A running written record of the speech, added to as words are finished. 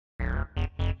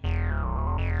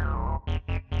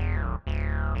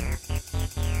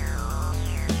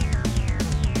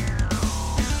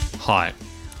Hi,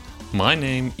 my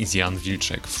name is Jan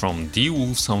Wilczek from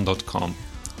thewolfsound.com.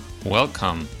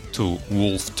 Welcome to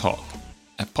WolfTalk,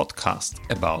 a podcast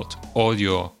about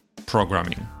audio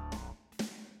programming.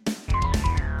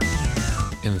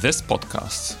 In this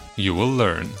podcast, you will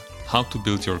learn how to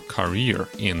build your career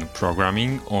in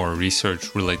programming or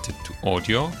research related to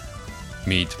audio,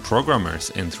 meet programmers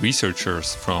and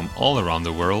researchers from all around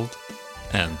the world,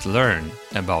 and learn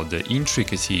about the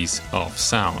intricacies of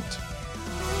sound.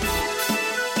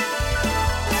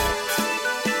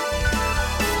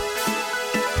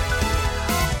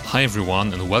 Hi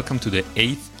everyone, and welcome to the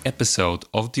 8th episode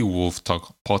of the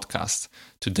WolfTalk podcast.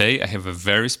 Today I have a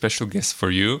very special guest for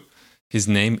you. His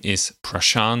name is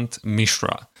Prashant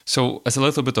Mishra. So as a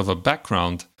little bit of a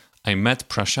background, I met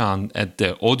Prashant at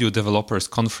the Audio Developers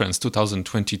Conference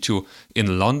 2022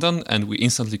 in London, and we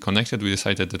instantly connected. We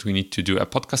decided that we need to do a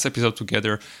podcast episode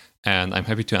together, and I'm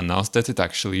happy to announce that it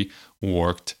actually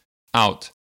worked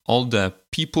out. All the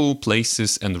people,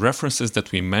 places, and references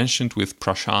that we mentioned with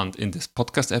Prashant in this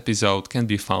podcast episode can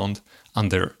be found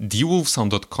under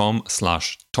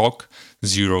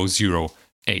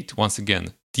thewolfsound.com/talk008. Once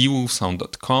again,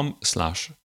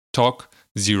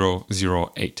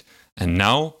 thewolfsound.com/talk008. And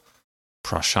now,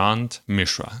 Prashant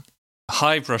Mishra.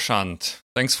 Hi, Prashant.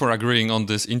 Thanks for agreeing on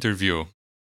this interview.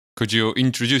 Could you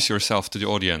introduce yourself to the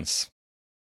audience?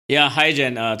 Yeah, hi,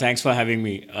 Jen. Thanks for having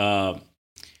me.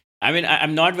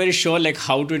 I'm not very sure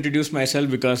how to introduce myself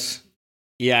because,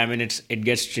 it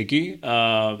gets tricky.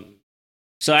 I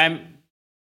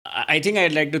think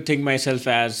I'd like to think myself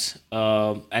as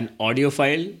an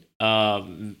audiophile,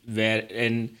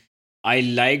 wherein I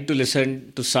like to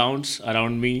listen to sounds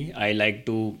around me. I like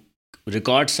to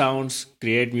record sounds,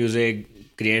 create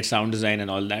music, create sound design,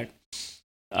 and all that.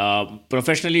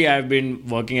 Professionally, I've been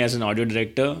working as an audio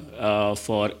director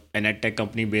for an edtech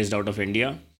company based out of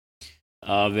India.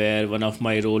 Where one of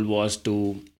my role was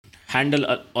to handle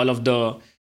all of the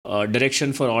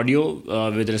direction for audio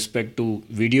with respect to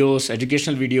videos,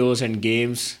 educational videos and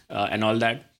games and all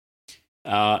that.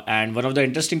 And one of the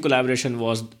interesting collaboration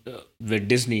was with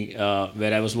Disney,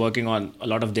 where I was working on a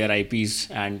lot of their IPs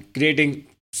and creating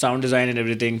sound design and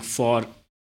everything for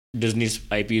Disney's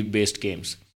IP-based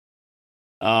games.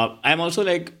 I'm also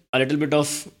a little bit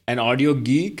of an audio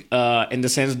geek in the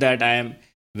sense that I am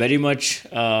very much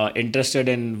interested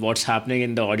in what's happening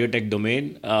in the audio tech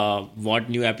domain, what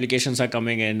new applications are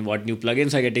coming in, what new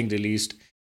plugins are getting released,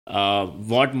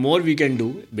 what more we can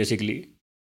do, basically,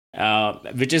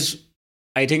 which is,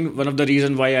 I think, one of the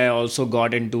reasons why I also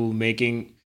got into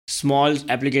making small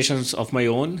applications of my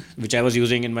own, which I was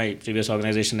using in my previous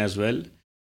organization as well.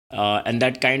 And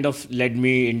that kind of led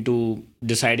me into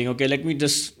deciding, okay, let me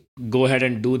just go ahead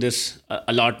and do this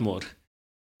a lot more.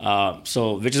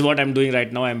 Which is what I'm doing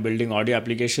right now. I'm building audio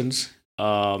applications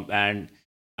and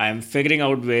I'm figuring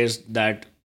out ways that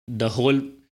the whole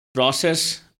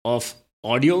process of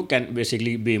audio can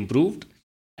basically be improved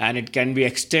and it can be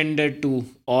extended to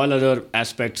all other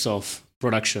aspects of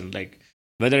production, like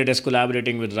whether it is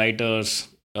collaborating with writers,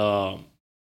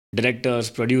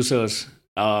 directors, producers,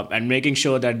 and making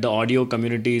sure that the audio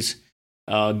communities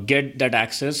get that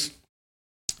access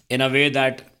in a way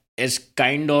that is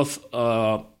kind of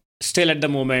still at the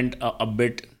moment a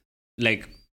bit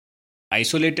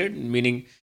isolated, meaning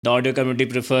the audio community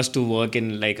prefers to work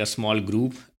in a small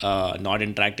group, not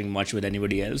interacting much with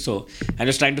anybody else. So I'm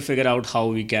just trying to figure out how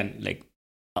we can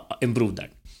improve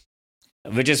that,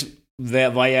 which is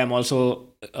why I'm also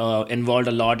involved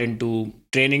a lot into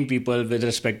training people with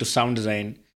respect to sound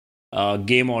design,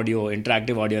 game audio,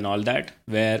 interactive audio, and all that,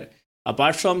 where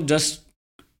apart from just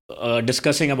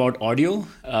discussing about audio,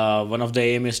 one of the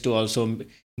aim is to also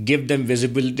give them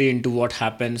visibility into what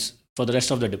happens for the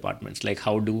rest of the departments. Like,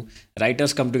 how do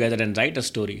writers come together and write a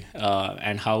story,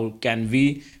 and how can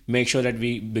we make sure that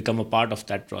we become a part of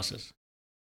that process?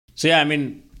 So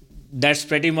that's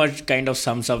pretty much kind of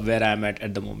sums up where I'm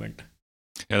at the moment.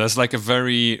 Yeah, that's a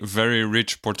very, very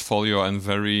rich portfolio and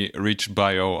very rich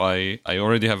bio. I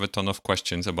already have a ton of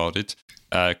questions about it.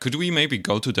 Could we maybe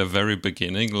go to the very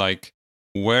beginning?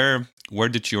 Where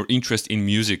did your interest in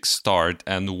music start,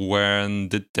 and when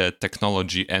did the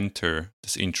technology enter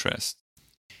this interest?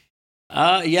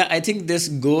 I think this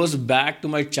goes back to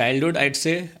my childhood, I'd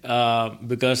say,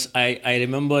 because I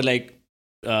remember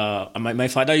my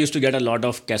father used to get a lot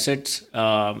of cassettes.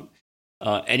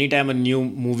 Anytime a new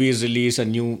movie is released, a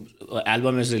new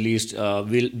album is released,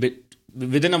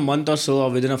 within a month or so,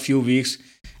 or within a few weeks.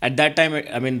 At that time,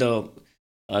 the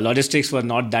logistics were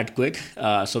not that quick.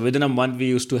 So within a month, we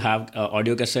used to have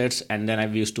audio cassettes, and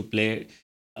then we used to play,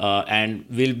 and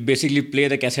we'll basically play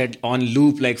the cassette on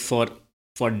loop for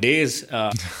for days.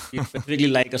 You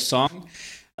specifically like a song.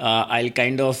 I'll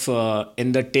kind of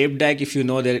in the tape deck, if you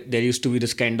know, there used to be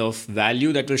this kind of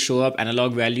value that will show up,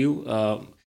 analog value,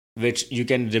 which you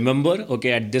can remember.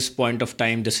 Okay, at this point of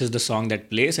time, this is the song that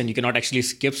plays, and you cannot actually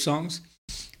skip songs.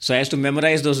 So I used to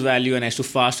memorize those value, and I used to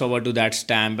fast forward to that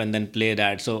stamp and then play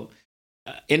that. So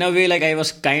in a way, like I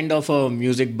was kind of a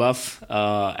music buff,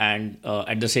 and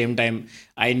at the same time,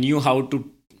 I knew how to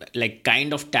like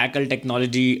kind of tackle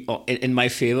technology in my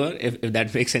favor, if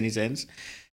that makes any sense.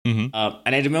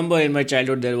 And I remember in my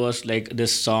childhood there was like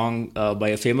this song by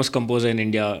a famous composer in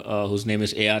India whose name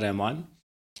is A.R. Rahman,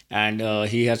 and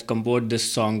he has composed this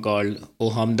song called "O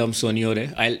Hamdam Soniore."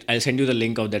 I'll send you the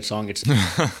link of that song. It's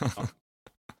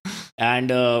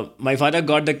and my father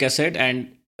got the cassette,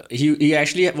 and he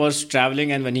actually was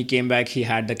traveling, and when he came back he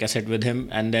had the cassette with him.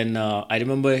 And then I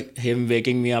remember him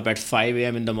waking me up at 5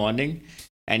 a.m. in the morning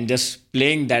and just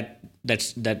playing that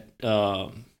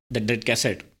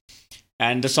cassette.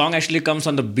 And the song actually comes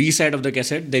on the B side of the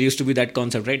cassette. There used to be that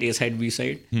concept, right? A side, B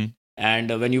side.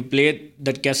 And when you play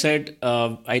that cassette,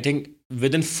 I think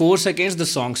within 4 seconds the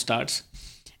song starts.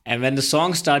 And when the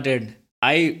song started,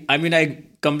 I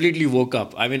completely woke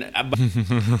up. I mean,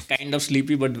 kind of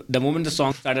sleepy, but the moment the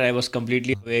song started, I was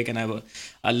completely awake, and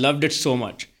I loved it so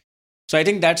much. So I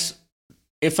think that's,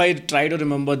 if I try to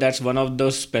remember, that's one of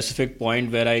those specific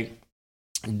point where I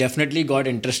definitely got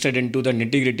interested into the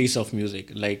nitty-gritties of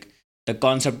music, like the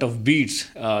concept of beats,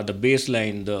 the bass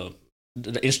line, the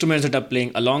instruments that are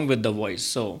playing along with the voice.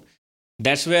 So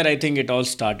that's where I think it all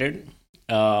started.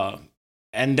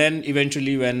 And then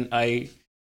eventually when I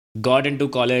got into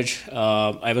college,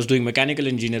 I was doing mechanical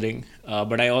engineering,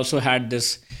 but I also had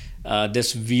this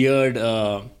weird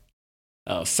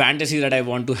fantasy that I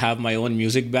want to have my own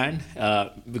music band,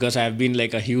 because I have been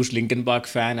like a huge Linkin Park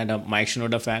fan and a Mike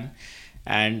Shinoda fan,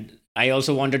 and I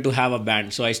also wanted to have a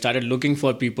band. So I started looking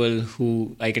for people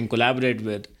who I can collaborate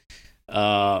with.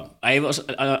 I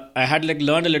had like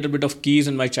learned a little bit of keys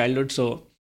in my childhood, so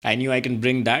I knew I can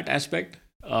bring that aspect.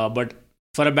 But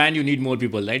for a band, you need more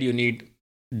people, right? You need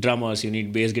drummers, you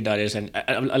need bass guitarists, and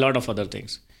a lot of other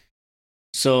things.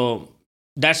 So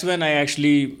that's when I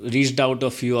actually reached out to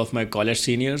a few of my college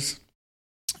seniors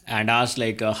and asked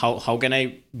like, how can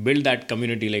I build that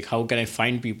community? Like, how can I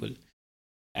find people?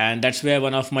 And that's where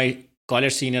one of my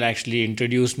college senior actually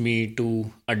introduced me to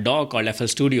a dog called FL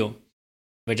Studio,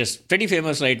 which is pretty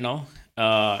famous right now,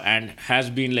 and has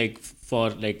been like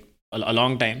for like a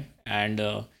long time. And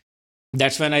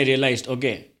that's when I realized,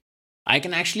 okay, I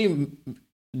can actually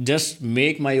just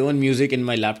make my own music in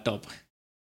my laptop.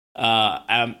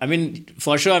 I mean,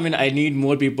 for sure, I mean, I need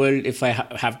more people if I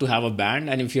have to have a band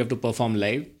and if you have to perform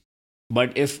live.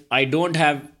 But if I don't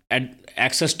have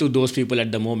access to those people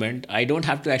at the moment, I don't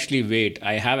have to actually wait.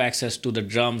 I have access to the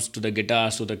drums, to the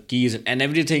guitars, to the keys, and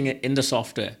everything in the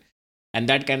software. And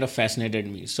that kind of fascinated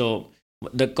me. So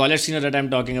the college senior that I'm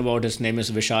talking about, his name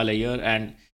is Vishal Iyer,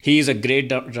 and he is a great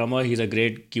drummer. He's a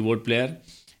great keyboard player.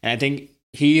 And I think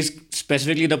he is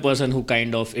specifically the person who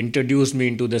kind of introduced me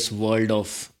into this world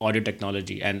of audio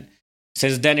technology. And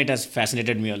since then, it has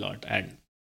fascinated me a lot. And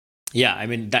yeah, I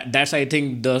mean, that's, I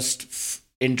think, the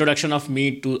introduction of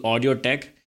me to audio tech.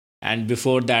 And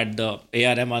before that, the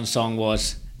A.R. Rahman song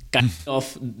was kind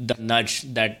of the nudge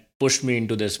that pushed me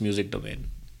into this music domain.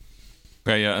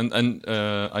 Yeah, and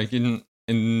I can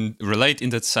relate in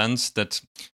that sense that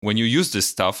when you use this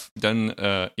stuff, then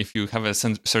if you have a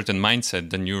certain mindset,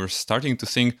 then you're starting to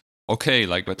think, okay,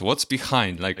 like, but what's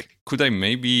behind? Like, could I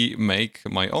maybe make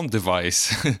my own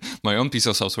device, my own piece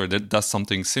of software that does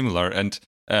something similar? And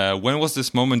when was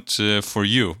this moment for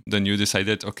you? Then you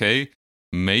decided, okay,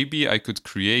 maybe I could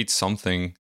create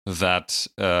something that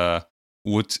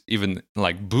would even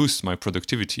like boost my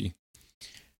productivity.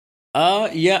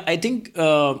 Yeah, I think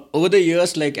over the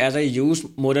years, like as I use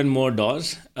more and more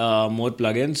DAWs, more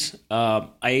plugins,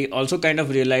 I also kind of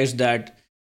realized that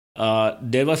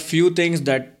there were few things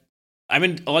that, I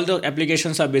mean, all the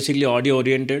applications are basically audio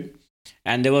oriented,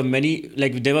 and there were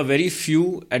very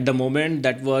few at the moment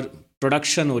that were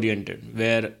production oriented,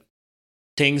 where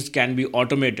things can be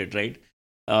automated, right?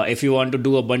 If you want to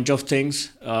do a bunch of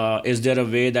things, is there a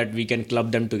way that we can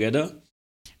club them together?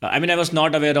 I mean, I was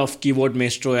not aware of Keyboard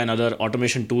Maestro and other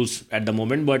automation tools at the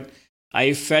moment, but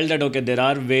I felt that, okay, there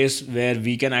are ways where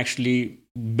we can actually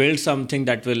build something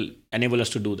that will enable us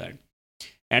to do that.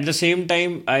 At the same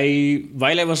time,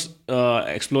 while I was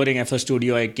exploring FL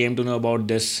Studio, I came to know about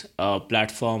this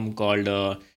platform called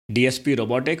DSP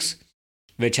Robotics,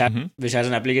 which has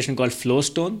an application called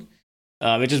Flowstone,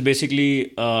 which is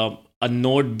basically a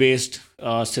node-based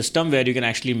system where you can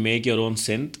actually make your own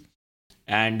synth.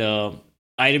 And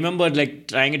I remember like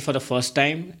trying it for the first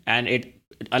time, and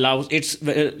it's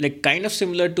like kind of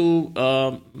similar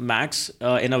to Max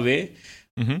in a way,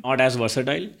 not as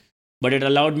versatile, but it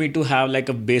allowed me to have like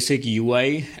a basic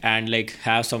UI and like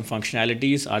have some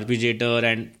functionalities, arpeggiator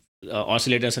and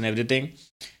oscillators and everything.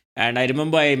 And I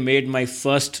remember I made my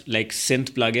first like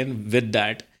synth plugin with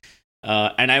that.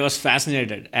 And I was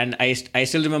fascinated, and I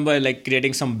still remember like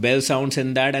creating some bell sounds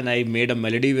in that, and I made a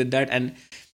melody with that, and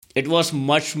it was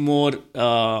much more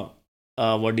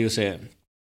what do you say,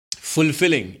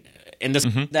 fulfilling, in the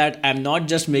sense that I'm not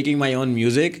just making my own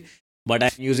music, but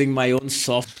I'm using my own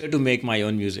software to make my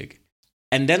own music.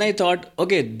 And then I thought,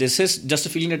 okay, this is just a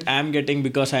feeling that I'm getting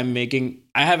because I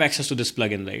have access to this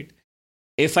plugin, right?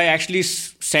 If I actually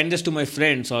send this to my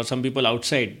friends or some people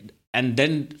outside, and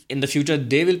then in the future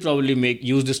they will probably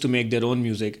use this to make their own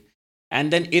music,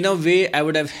 and then in a way I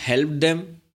would have helped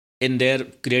them in their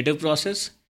creative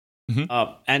process.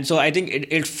 And so I think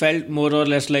it felt more or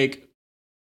less like,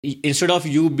 instead of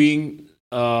you being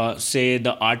say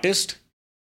the artist,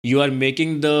 you are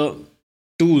making the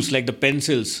tools like the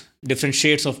pencils, different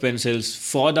shades of pencils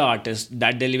for the artist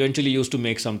that they'll eventually use to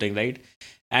make something, right?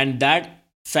 And that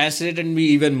fascinated me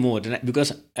even more,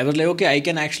 because I was like, okay, I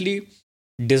can actually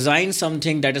design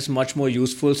something that is much more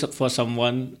useful for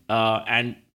someone,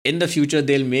 and in the future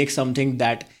they'll make something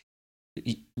that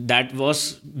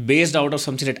was based out of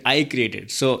something that I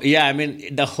created. So yeah, I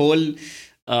mean, the whole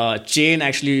chain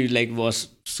actually like was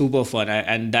super fun.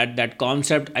 And that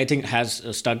concept, I think, has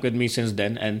stuck with me since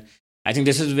then. And I think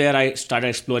this is where I started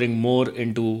exploring more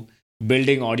into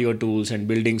building audio tools and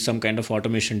building some kind of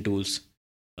automation tools.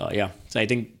 Yeah, so I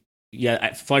think,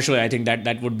 yeah, for sure, I think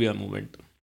that would be a moment.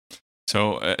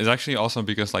 So it's actually awesome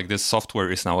because like this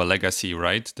software is now a legacy,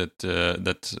 right?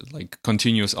 That like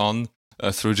continues on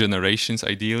through generations,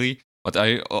 ideally. But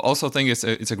I also think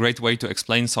it's a great way to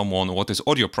explain someone what is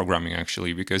audio programming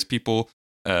actually, because people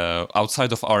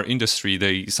outside of our industry,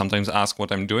 they sometimes ask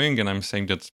what I'm doing, and I'm saying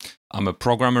that I'm a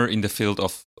programmer in the field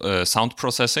of sound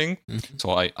processing.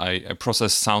 So I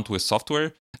process sound with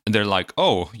software, and they're like,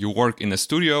 "Oh, you work in a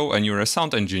studio and you're a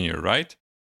sound engineer, right?"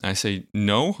 I say,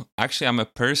 no, actually, I'm a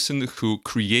person who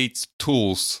creates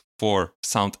tools for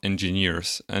sound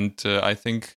engineers. And I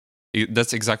think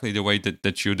that's exactly the way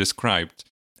that you described.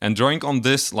 And drawing on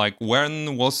this, like,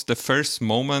 when was the first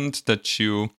moment that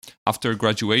you, after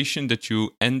graduation, that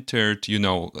you entered,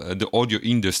 the audio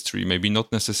industry? Maybe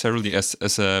not necessarily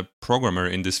as a programmer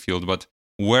in this field, but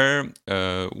when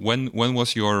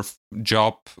was your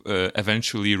job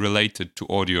eventually related to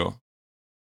audio?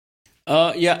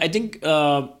 Yeah, I think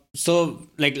so.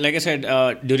 Like I said,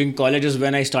 during college is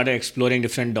when I started exploring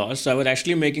different DAWs. So I was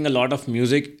actually making a lot of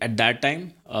music at that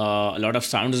time, a lot of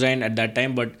sound design at that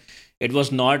time, but it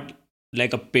was not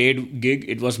like a paid gig.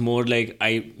 It was more like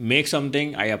I make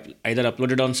something, I either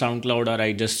upload it on SoundCloud or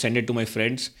I just send it to my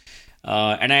friends,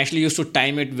 and I actually used to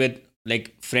time it with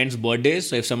like friends' birthdays.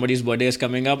 So if somebody's birthday is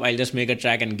coming up, I'll just make a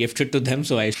track and gift it to them.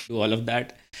 So I used to do all of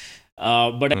that.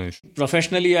 But Nice.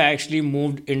 Professionally, I actually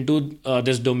moved into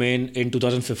this domain in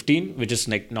 2015, which is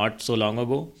like not so long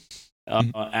ago.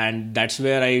 And that's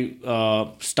where I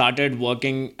started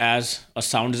working as a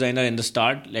sound designer in the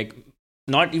start. Like,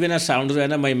 not even a sound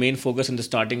designer, my main focus in the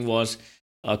starting was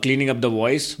cleaning up the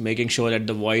voice, making sure that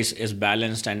the voice is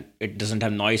balanced and it doesn't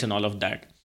have noise and all of that.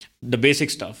 The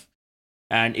basic stuff.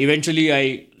 And eventually,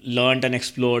 I learned and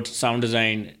explored sound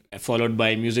design, followed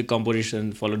by music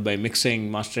composition, followed by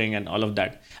mixing, mastering, and all of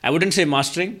that. I wouldn't say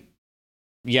mastering.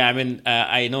 Yeah, I mean,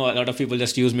 I know a lot of people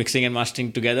just use mixing and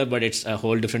mastering together, but it's a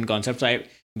whole different concept. So I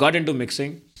got into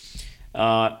mixing.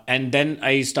 And then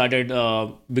I started,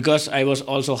 because I was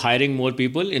also hiring more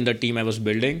people in the team I was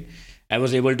building, I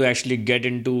was able to actually get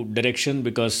into direction,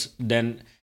 because then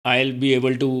I'll be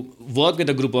able to work with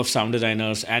a group of sound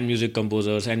designers and music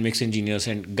composers and mix engineers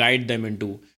and guide them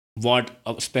into what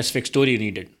a specific story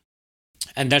needed.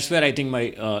 And that's where I think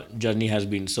my journey has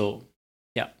been. So,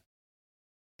 yeah.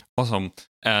 Awesome.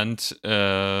 And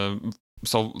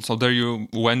so there you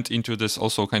went into this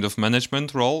also kind of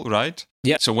management role, right?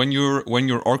 Yeah. So when you're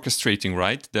orchestrating,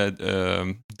 right, that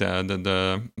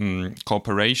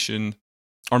cooperation,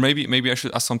 or maybe I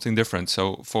should ask something different.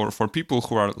 So for people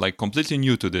who are like completely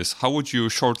new to this, how would you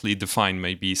shortly define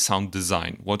maybe sound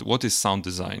design? What is sound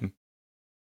design?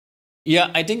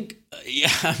 Yeah, I think, yeah,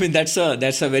 I mean, that's a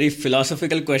very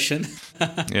philosophical question.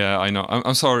 Yeah, I know.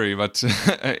 I'm sorry, but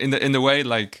in the way,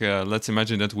 like, let's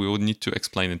imagine that we would need to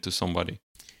explain it to somebody.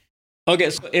 Okay,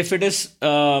 so if it is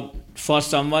for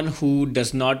someone who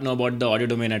does not know about the audio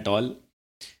domain at all,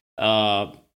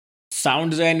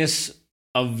 sound design is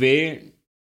a way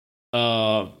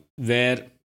where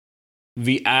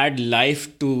we add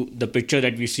life to the picture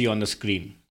that we see on the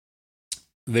screen,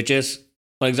 which is,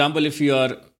 for example, if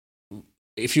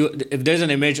there's an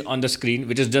image on the screen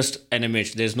which is just an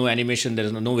image, there's no animation,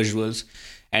 there's no visuals,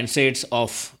 and say it's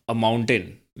of a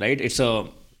mountain, right? It's a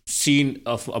scene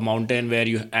of a mountain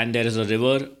and there is a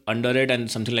river under it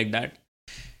and something like that.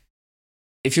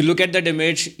 If you look at that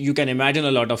image, you can imagine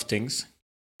a lot of things.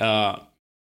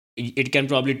 It can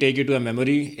probably take you to a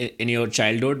memory in your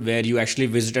childhood where you actually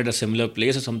visited a similar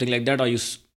place or something like that,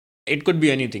 it could be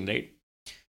anything, right?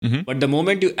 But the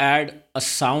moment you add a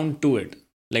sound to it,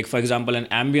 like for example, an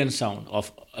ambient sound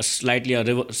of a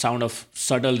river sound of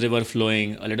subtle river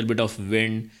flowing, a little bit of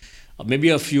wind, maybe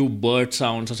a few bird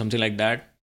sounds or something like that,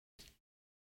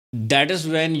 that is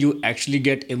when you actually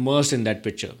get immersed in that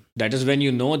picture. That is when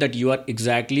you know that you are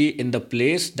exactly in the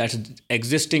place that's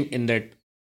existing in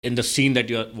the scene that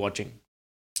you're watching.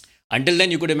 Until then,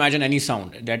 you could imagine any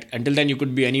sound. Until then, you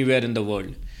could be anywhere in the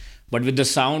world. But with the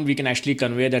sound, we can actually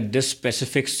convey that this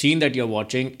specific scene that you're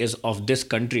watching is of this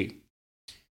country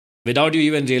without you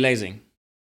even realizing.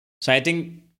 So I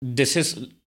think this is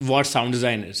what sound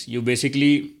design is. You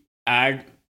basically add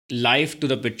life to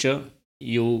the picture.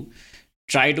 You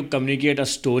try to communicate a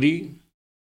story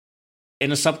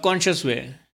in a subconscious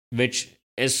way, which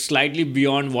is slightly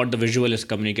beyond what the visual is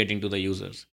communicating to the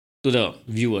users, to the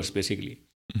viewers, basically.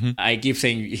 I keep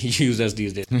saying users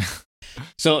these days.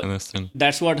 So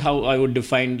that's how I would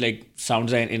define like sound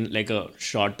design in like a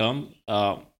short term.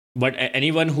 But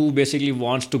anyone who basically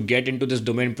wants to get into this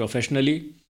domain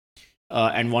professionally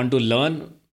and want to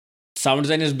learn, sound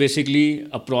design is basically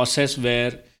a process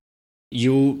where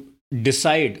you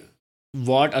decide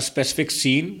what a specific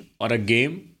scene or a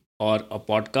game or a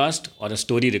podcast or a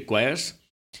story requires,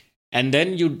 and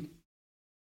then you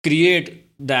create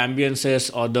the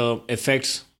ambiences or the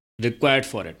effects required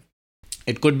for it.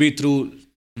 It could be through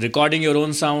recording your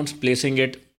own sounds, placing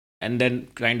it, and then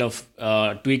kind of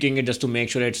tweaking it just to make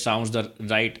sure it sounds the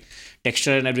right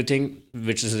texture and everything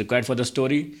which is required for the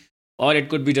story. Or it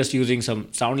could be just using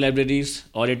some sound libraries,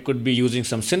 or it could be using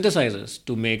some synthesizers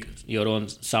to make your own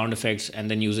sound effects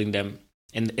and then using them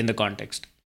in the context.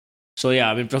 So yeah,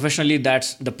 I mean, professionally,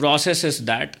 that's the process is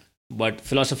that, but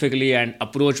philosophically and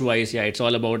approach wise, yeah, it's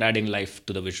all about adding life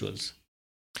to the visuals.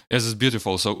 Yes, it's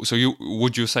beautiful. So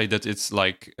would you say that it's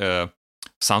like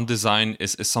sound design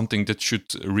is something that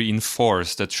should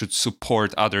reinforce, that should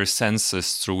support other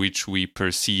senses through which we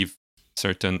perceive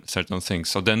certain things?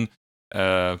 So then,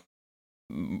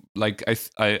 like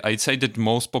I'd say that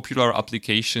most popular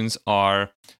applications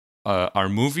are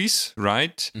movies,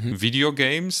 right? Video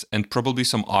games, and probably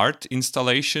some art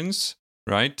installations,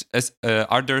 right? As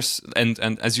others, and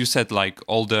as you said, like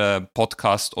all the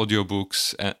podcast,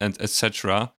 audiobooks, and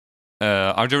etc.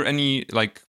 Are there any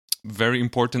like very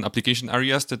important application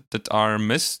areas that are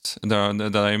missed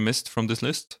that I missed from this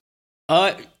list?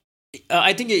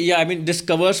 I think, yeah, I mean, this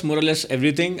covers more or less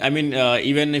everything. I mean,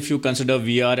 even if you consider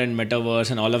VR and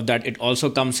metaverse and all of that, it also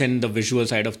comes in the visual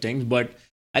side of things. But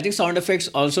I think sound effects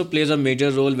also plays a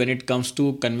major role when it comes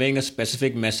to conveying a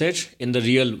specific message in the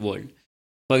real world.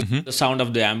 For example, the sound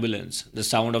of the ambulance, the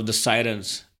sound of the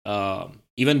sirens,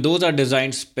 even those are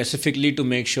designed specifically to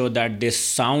make sure that they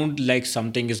sound like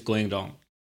something is going wrong.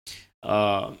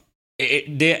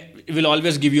 They will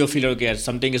always give you a feel, okay,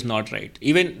 something is not right.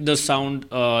 Even the sound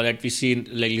that we see,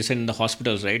 like listen in the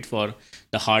hospitals, right, for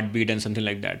the heartbeat and something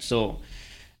like that. So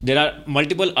there are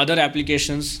multiple other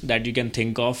applications that you can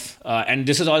think of. And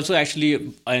this is also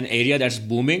actually an area that's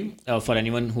booming for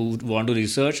anyone who want to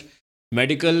research.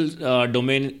 Medical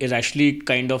domain is actually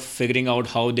kind of figuring out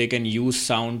how they can use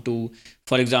sound to,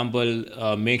 for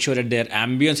example, make sure that their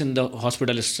ambience in the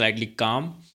hospital is slightly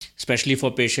calm, especially for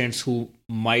patients who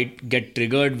might get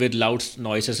triggered with loud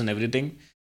noises and everything.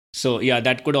 So yeah,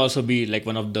 that could also be like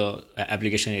one of the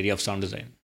application area of sound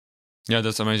design. Yeah,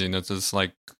 that's amazing. That's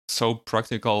like so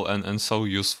practical and so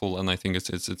useful, and I think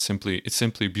it's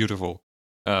simply beautiful.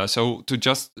 So to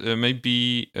just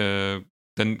maybe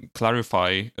then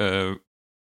clarify,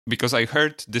 because I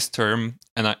heard this term,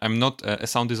 and I'm not a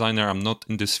sound designer. I'm not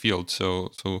in this field,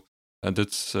 so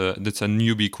that's a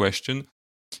newbie question.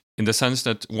 In the sense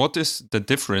that, what is the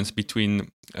difference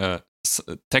between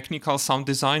technical sound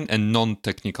design and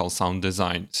non-technical sound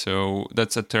design? So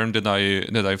that's a term that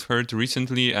I've heard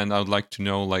recently, and I would like to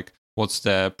know, like, what's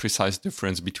the precise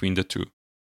difference between the two?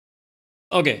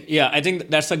 Okay, yeah, I think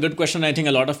that's a good question. I think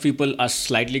a lot of people are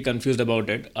slightly confused about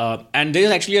it. And there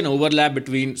is actually an overlap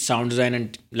between sound design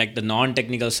and like the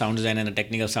non-technical sound design and the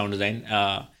technical sound design.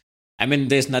 I mean,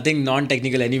 there's nothing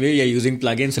non-technical anyway. You're using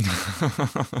plugins,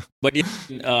 but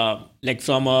like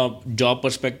from a job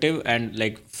perspective and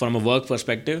like from a work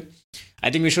perspective, I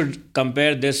think we should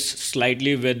compare this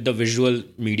slightly with the visual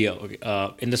media.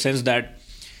 Okay? In the sense that,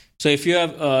 so if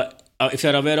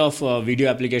you're aware of video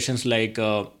applications like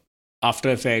After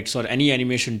Effects or any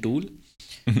animation tool,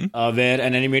 where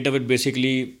an animator would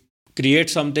basically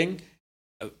create something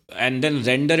and then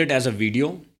render it as a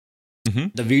video.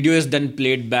 The video is then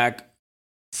played back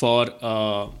for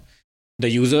the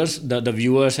users, the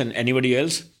viewers, and anybody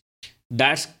else.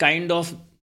 That's kind of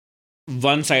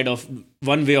one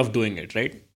way of doing it,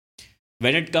 right?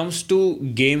 When it comes to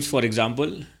games, for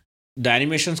example, the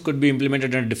animations could be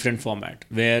implemented in a different format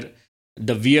where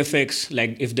the VFX,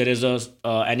 like if there is a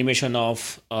animation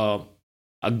of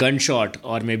a gunshot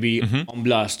or maybe a bomb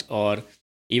blast or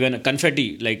even a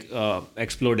confetti like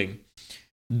exploding,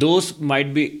 those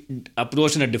might be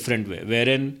approached in a different way,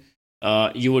 wherein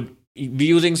you would be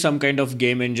using some kind of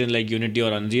game engine like Unity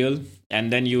or Unreal,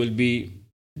 and then you will be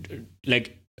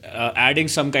like adding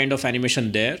some kind of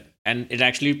animation there, and it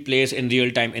actually plays in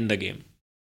real time in the game.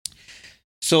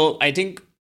 So I think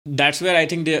that's where I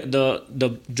think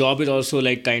the job is also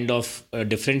like kind of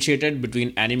differentiated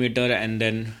between animator and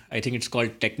then I think it's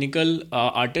called technical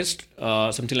artist,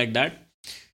 something like that.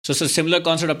 So a similar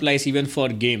concept applies even for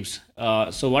games.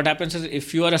 So what happens is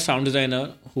if you are a sound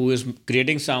designer who is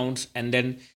creating sounds and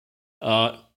then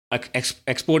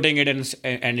exporting it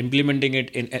and implementing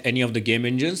it in any of the game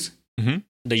engines,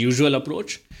 the usual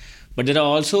approach. But there are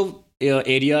also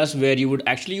areas where you would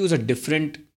actually use a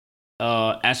different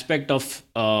aspect of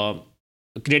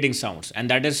creating sounds, and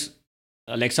that is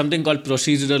like something called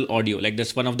procedural audio. Like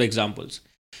that's one of the examples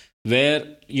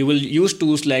where you will use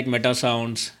tools like Meta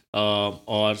Sounds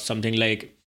or something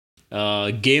like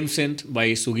Game Synth by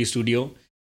Sugi Studio,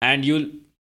 and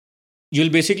you'll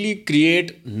basically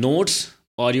create notes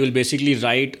or you'll basically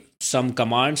write some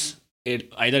commands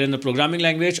either in the programming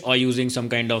language or using some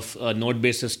kind of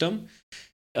node-based system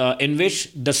in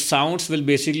which the sounds will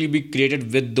basically be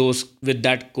created with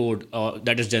that code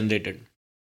that is generated,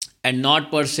 and not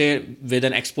per se with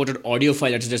an exported audio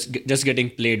file that's just getting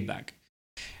played back.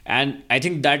 And I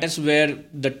think that is where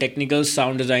the technical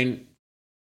sound design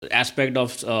aspect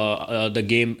of the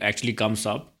game actually comes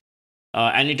up,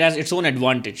 and it has its own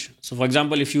advantage. So, for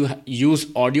example, if you use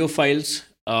audio files,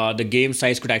 the game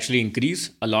size could actually increase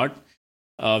a lot,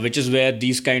 which is where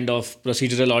these kind of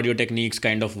procedural audio techniques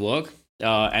kind of work.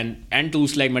 And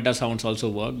tools like Meta Sounds also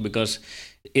work, because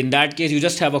in that case you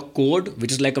just have a code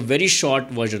which is like a very short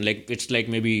version, like it's like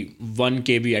maybe 1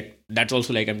 KB that's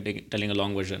also like I'm telling a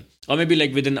long version, or maybe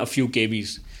like within a few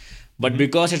KBs. But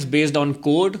because it's based on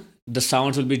code, the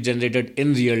sounds will be generated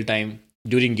in real time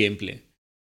during gameplay.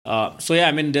 So yeah,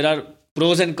 I mean there are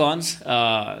pros and cons.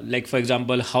 Like for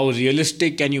example, how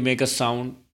realistic can you make a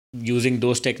sound using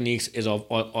those techniques is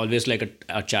always like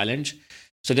a challenge.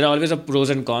 So there are always a pros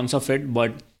and cons of it,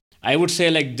 but I would say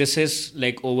like this is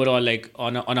like overall like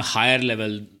on a higher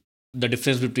level, the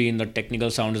difference between the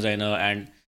technical sound designer and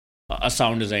a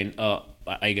sound design,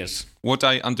 I guess. What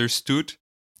I understood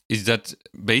is that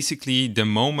basically the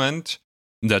moment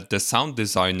that the sound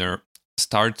designer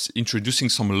starts introducing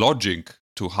some logic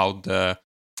to how the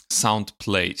sound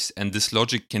plays, and this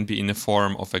logic can be in the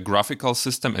form of a graphical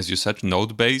system, as you said,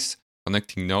 node-based,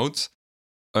 connecting nodes,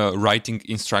 writing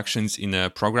instructions in a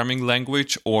programming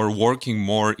language, or working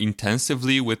more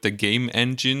intensively with the game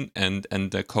engine and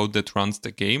the code that runs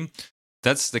the game.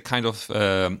 That's the kind of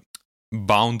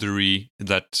boundary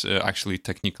that actually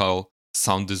technical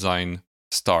sound design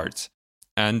starts.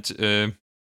 And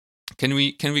can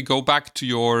we go back to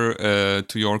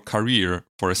your career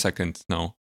for a second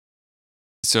now?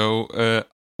 So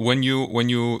when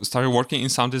you started working in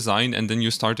sound design and then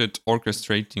you started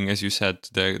orchestrating, as you said,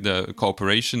 the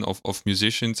cooperation of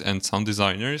musicians and sound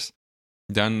designers,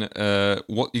 then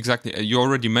what exactly, you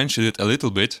already mentioned it a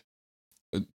little bit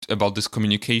about this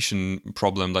communication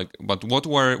problem, like, but what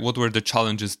were the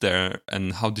challenges there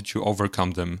and how did you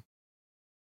overcome them?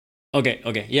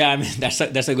 Okay. Yeah, I mean that's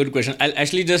a good question. I'll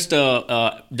actually just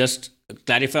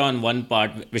clarify on one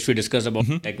part which we discussed about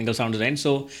technical sound design.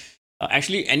 So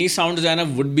actually, any sound designer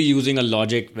would be using a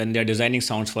logic when they're designing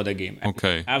sounds for the game. And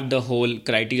okay. Have the whole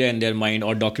criteria in their mind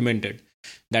or documented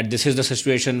that this is the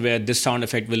situation where this sound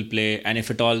effect will play, and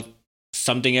if at all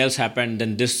something else happened,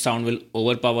 then this sound will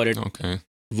overpower it. Okay.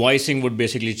 Voicing would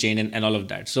basically change and all of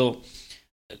that. So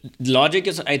logic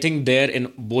is, I think, there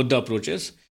in both the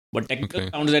approaches. But technical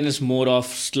sound design is more of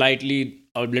slightly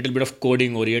a little bit of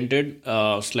coding oriented,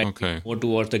 slightly more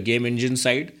towards the game engine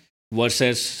side,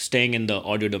 versus staying in the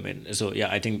audio domain. So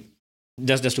yeah, I think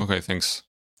just to... Okay, thanks.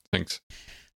 Thanks.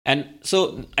 And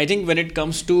so I think when it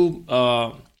comes to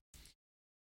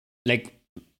like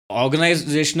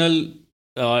organizational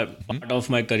part of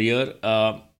my career,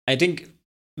 I think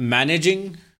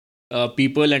managing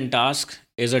people and tasks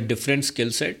is a different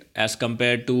skill set as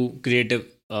compared to creative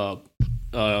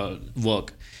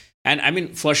work. And I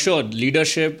mean, for sure,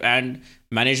 leadership and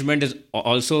management is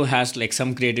also has like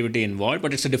some creativity involved,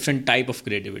 but it's a different type of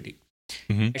creativity.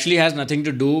 Actually has nothing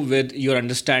to do with your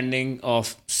understanding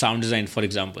of sound design, for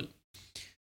example.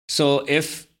 So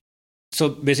if so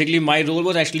basically my role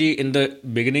was actually in the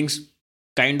beginnings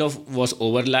kind of was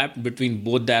overlapped between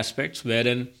both the aspects,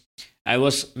 wherein I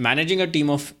was managing a team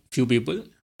of few people,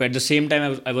 but at the same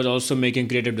time I was also making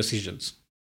creative decisions.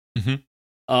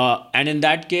 And in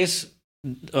that case,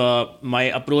 my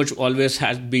approach always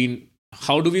has been,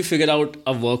 how do we figure out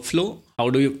a workflow? How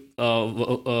do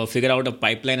we figure out a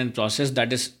pipeline and process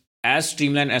that is as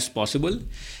streamlined as possible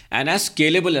and as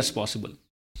scalable as possible?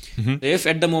 If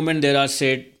at the moment there are,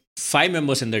 say, 5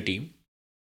 members in the team,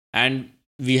 and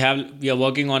we are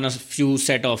working on a few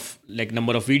set of like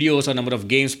number of videos or number of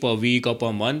games per week or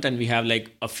per month, and we have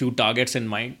like a few targets in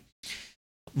mind,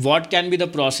 what can be the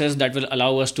process that will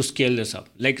allow us to scale this up?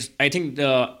 Like I think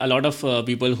a lot of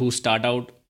people who start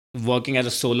out working as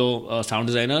a solo sound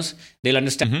designers, they'll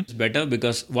understand this better,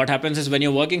 because what happens is when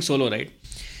you're working solo, right,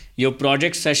 your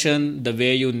project session, the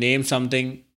way you name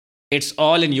something, it's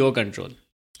all in your control.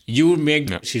 You make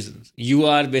decisions. You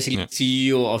are basically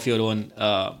CEO of your own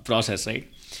process, right?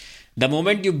 The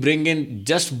moment you bring in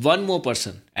just one more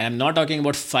person, and I'm not talking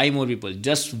about 5 more people,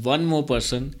 just one more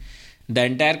person, the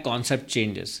entire concept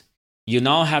changes. You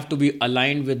now have to be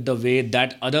aligned with the way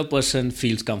that other person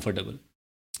feels comfortable.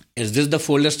 Is this the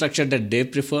folder structure that they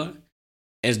prefer?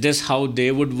 Is this how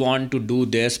they would want to do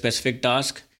their specific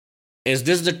task? Is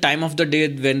this the time of the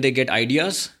day when they get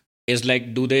ideas? Is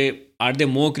like, are they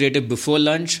more creative before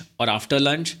lunch or after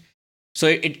lunch? So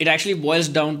it actually boils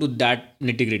down to that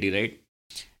nitty gritty, right?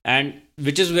 And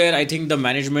which is where I think the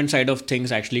management side of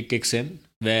things actually kicks in,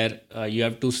 where you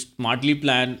have to smartly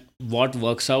plan what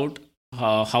works out.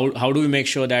 How do we make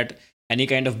sure that any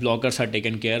kind of blockers are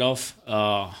taken care of?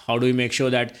 How do we make sure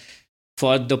that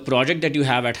for the project that you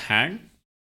have at hand,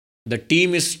 the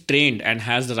team is trained and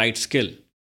has the right skill?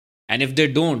 And if they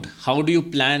don't, how do you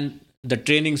plan the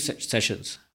training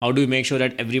sessions? How do you make sure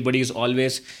that everybody is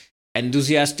always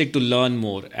enthusiastic to learn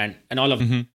more and all of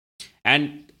that?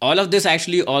 And all of this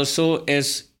actually also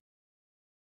is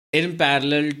in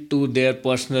parallel to their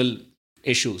personal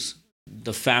issues,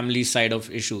 the family side of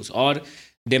issues, or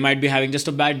they might be having just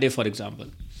a bad day, for example.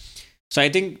 So I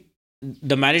think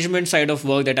the management side of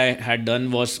work that I had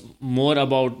done was more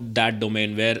about that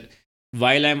domain, where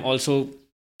while I'm also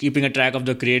keeping a track of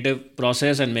the creative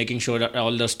process and making sure that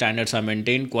all the standards are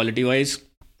maintained quality wise,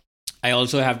 I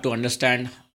also have to understand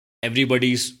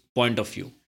everybody's point of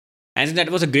view. And I think that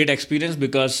was a great experience,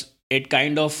 because it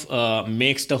kind of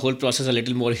makes the whole process a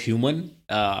little more human,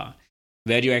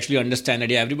 where you actually understand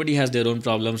that everybody has their own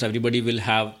problems. Everybody will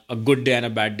have a good day and a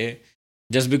bad day.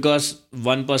 Just because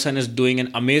one person is doing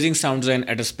an amazing sound design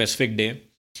at a specific day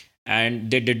and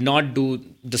they did not do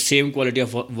the same quality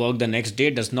of work the next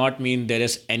day does not mean there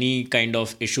is any kind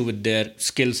of issue with their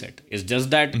skill set. It's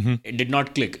just that it did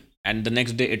not click, and the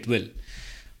next day it will.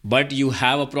 But you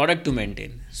have a product to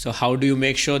maintain. So how do you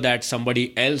make sure that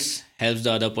somebody else helps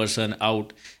the other person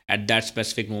out at that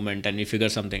specific moment and you figure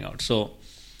something out? So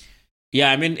yeah,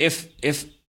 I mean, if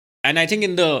and I think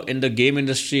in the game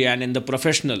industry and in the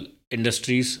professional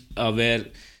industries where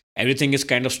everything is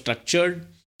kind of structured,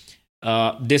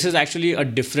 this is actually a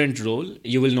different role.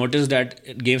 You will notice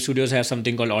that game studios have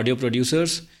something called audio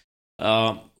producers,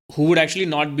 who would actually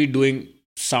not be doing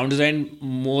sound design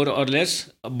more or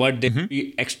less, but they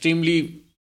be extremely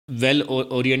well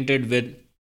oriented with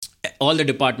all the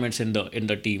departments in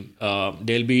the team.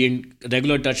 They'll be in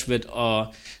regular touch with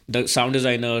the sound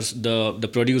designers, the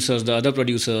producers, the other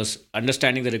producers,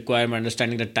 understanding the requirement,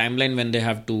 understanding the timeline when they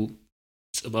have to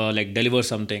like deliver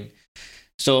something.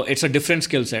 So it's a different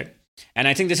skill set. And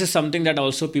I think this is something that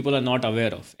also people are not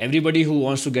aware of. Everybody who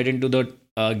wants to get into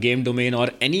the game domain or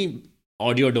any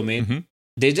audio domain,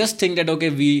 they just think that, okay,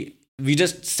 we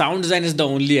just sound design is the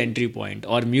only entry point,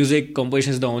 or music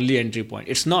composition is the only entry point.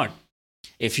 It's not.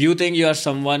 If you think you are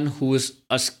someone who is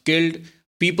a skilled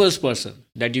people's person,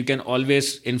 that you can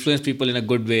always influence people in a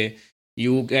good way,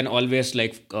 you can always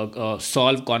like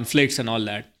solve conflicts and all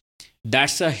that.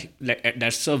 That's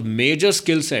a major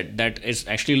skill set that is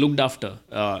actually looked after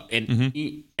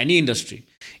in any industry.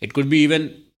 It could be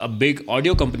even a big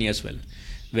audio company as well,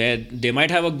 where they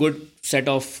might have a good set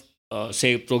of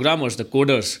say programmers, the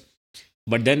coders,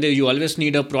 But then you always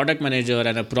need a product manager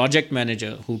and a project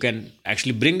manager who can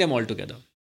actually bring them all together.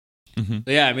 Mhm.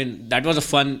 So yeah, I mean, that was a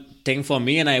fun thing for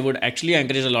me, and I would actually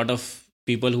encourage a lot of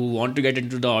people who want to get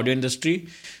into the audio industry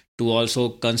to also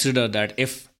consider that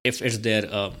if it's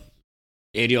their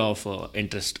area of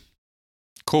interest.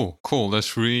 Cool.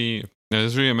 That's really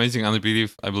amazing, and I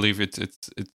believe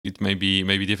it may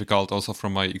be difficult also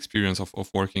from my experience of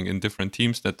working in different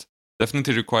teams. That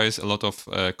definitely requires a lot of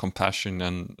compassion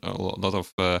and a lot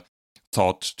of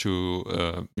thought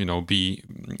to be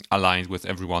aligned with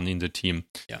everyone in the team.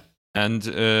 Yeah. And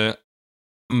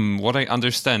what I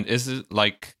understand is it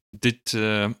like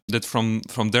that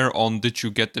from there on, did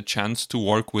you get the chance to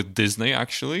work with Disney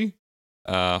actually?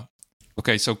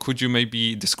 Okay, so could you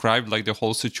maybe describe like the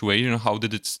whole situation? How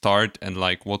did it start, and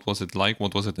like what was it like?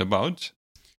 What was it about?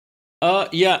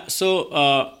 Yeah. So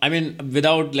I mean,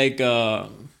 without like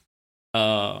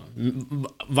while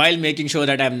making sure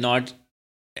that I'm not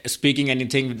speaking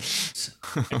anything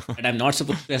that I'm not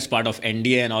supposed to as part of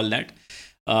NDA and all that.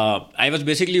 I was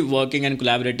basically working and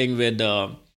collaborating with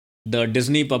the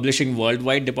Disney Publishing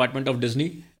Worldwide department of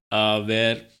Disney,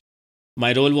 where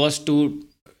my role was to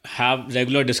have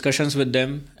regular discussions with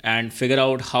them and figure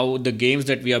out how the games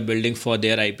that we are building for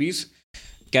their IPs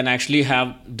can actually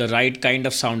have the right kind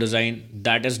of sound design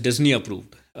that is Disney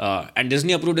approved. And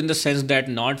Disney approved in the sense that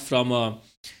not from a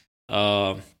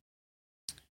uh,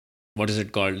 what is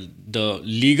it called, the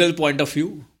legal point of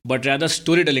view, but rather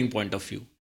storytelling point of view.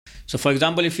 So for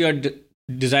example, if you are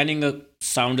designing a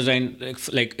sound design,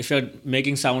 like if you're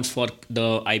making sounds for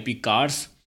the IP cars,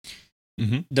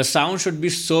 the sound should be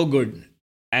so good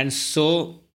and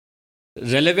so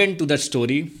relevant to that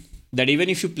story that even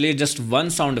if you play just one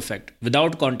sound effect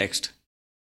without context,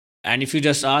 and if you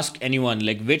just ask anyone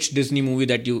like which Disney movie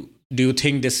that you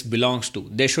think this belongs to,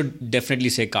 they should definitely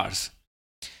say cars.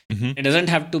 It doesn't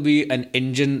have to be an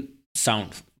engine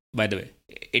sound, by the way.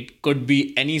 It could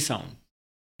be any sound.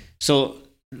 So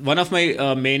one of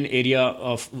my main area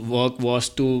of work was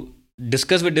to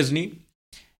discuss with Disney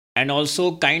and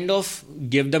also kind of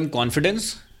give them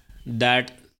confidence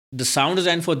that the sound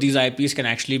design for these IPs can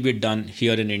actually be done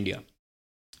here in India,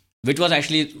 which was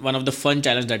actually one of the fun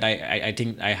challenges that I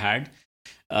think I had.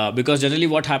 Because generally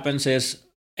what happens is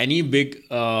any big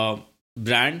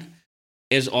brand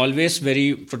is always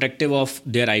very protective of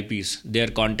their IPs, their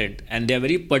content, and they're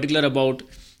very particular about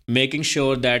making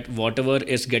sure that whatever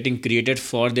is getting created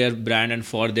for their brand and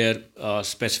for their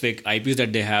specific IPs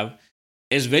that they have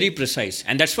is very precise.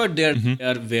 And that's what they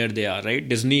are where they are, right?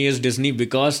 Disney is Disney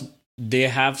because they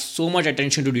have so much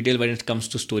attention to detail when it comes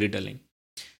to storytelling.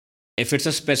 If it's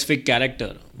a specific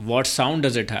character, what sound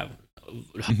does it have?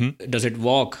 Does it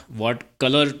walk? What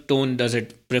color tone does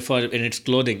it prefer in its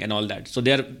clothing and all that? So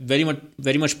they are very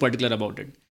much particular about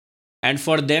it. And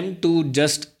for them to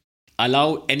just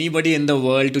allow anybody in the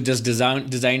world to just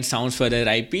design sounds for their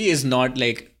IP is not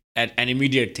like an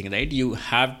immediate thing, right? You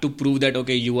have to prove that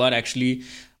okay, you are actually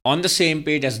on the same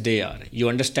page as they are. You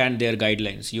understand their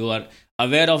guidelines. You are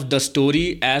aware of the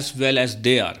story as well as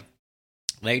they are,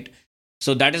 right?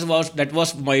 So that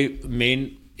was my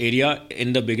main area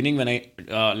in the beginning when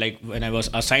I was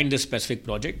assigned this specific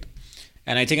project.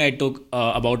 And I think I took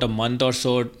about a month or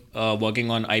so working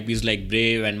on IPs like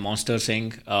Brave and Monster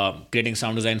Inc., creating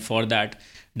sound design for that,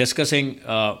 discussing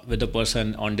with the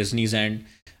person on Disney's end,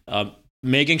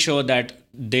 making sure that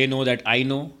they know that I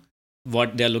know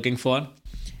what they're looking for.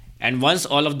 And once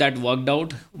all of that worked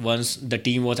out, once the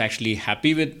team was actually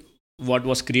happy with what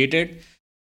was created,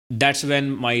 that's when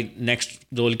my next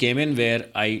role came in, where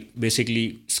I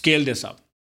basically scale this up.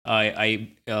 I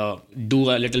do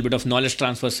a little bit of knowledge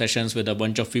transfer sessions with a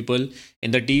bunch of people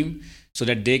in the team so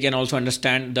that they can also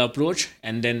understand the approach,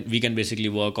 and then we can basically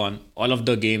work on all of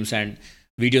the games and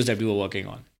videos that we were working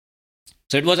on.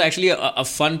 So it was actually a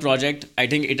fun project. I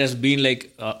think it has been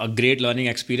like a great learning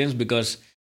experience because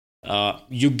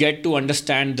you get to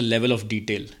understand the level of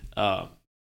detail.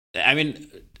 I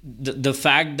mean, the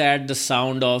fact that the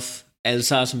sound of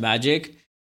Elsa's magic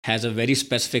has a very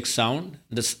specific sound.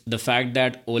 The fact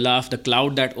that Olaf, the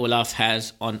cloud that Olaf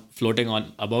has on floating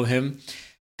on above him,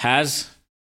 has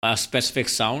a specific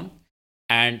sound,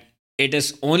 and it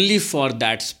is only for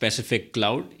that specific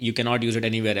cloud. You cannot use it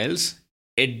anywhere else.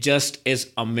 It just is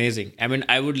amazing. I mean,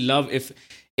 I would love if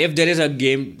there is a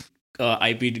game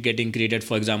IP getting created,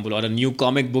 for example, or a new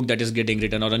comic book that is getting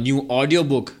written, or a new audio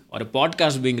book or a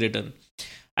podcast being written.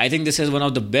 I think this is one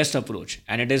of the best approach,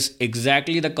 and it is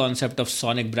exactly the concept of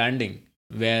sonic branding,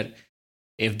 where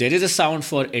if there is a sound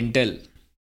for Intel,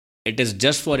 it is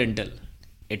just for Intel.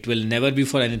 It will never be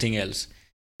for anything else.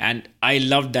 And I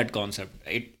loved that concept.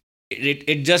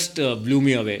 it just blew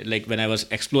me away. Like when I was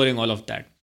exploring all of that.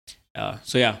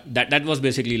 So yeah, that was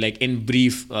basically like in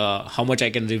brief how much I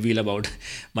can reveal about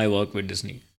my work with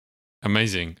Disney.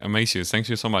 Amazing. Thank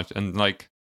you so much. And like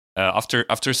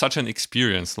after such an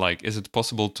experience, like is it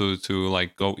possible to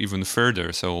like go even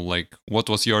further? So like what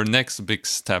was your next big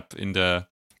step in the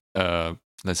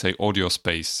let's say audio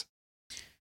space?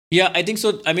 Yeah, I think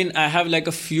so. I mean, I have like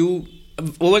a few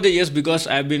over the years because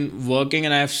I've been working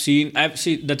and I've seen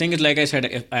the thing is, like I said,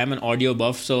 if I am an audio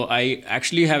buff, so I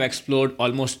actually have explored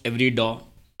almost every DAW.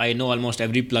 I know almost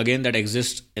every plugin that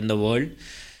exists in the world.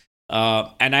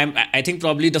 And I think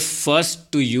probably the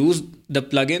first to use the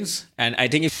plugins. And I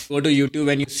think if you go to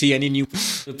YouTube and you see any new,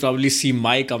 you'll probably see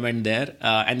my comment there.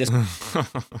 And this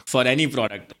for any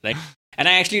product, right? And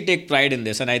I actually take pride in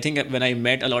this. And I think when I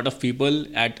met a lot of people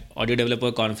at Audio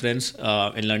Developer Conference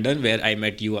in London, where I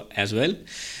met you as well,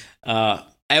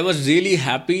 I was really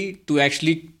happy to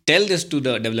actually tell this to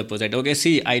the developers that, okay,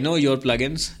 see, I know your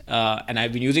plugins and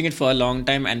I've been using it for a long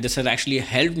time, and this has actually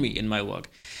helped me in my work.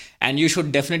 And you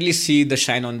should definitely see the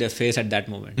shine on their face at that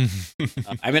moment.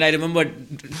 I mean, I remember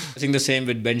saying the same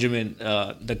with Benjamin,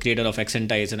 the creator of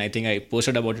Accentize, and I think I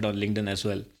posted about it on LinkedIn as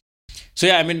well. So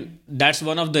yeah, I mean, that's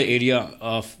one of the area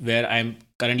of where I'm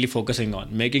currently focusing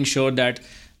on, making sure that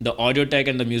the audio tech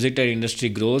and the music tech industry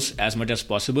grows as much as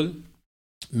possible,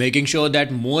 making sure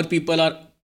that more people are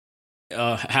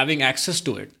having access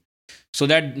to it, so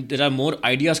that there are more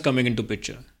ideas coming into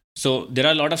picture. So there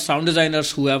are a lot of sound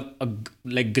designers who have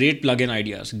like great plugin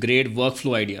ideas, great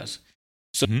workflow ideas.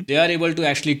 So they are able to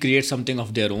actually create something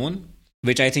of their own,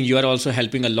 which I think you are also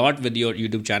helping a lot with your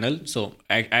YouTube channel. So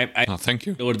I thank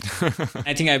you.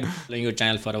 I think I've been following your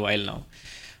channel for a while now.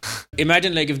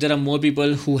 Imagine like if there are more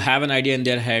people who have an idea in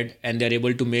their head and they're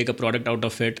able to make a product out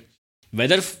of it,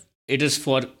 whether it is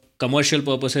for commercial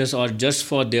purposes or just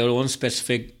for their own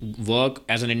specific work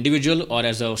as an individual or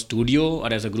as a studio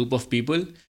or as a group of people,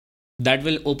 that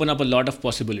will open up a lot of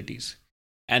possibilities.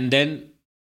 And then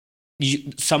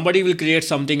somebody will create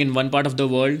something in one part of the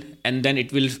world, and then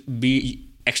it will be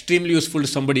extremely useful to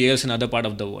somebody else in another part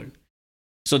of the world.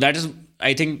 So that is,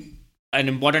 I think, an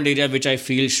important area which I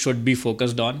feel should be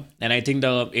focused on. And I think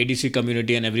the ADC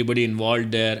community and everybody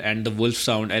involved there, and the Wolf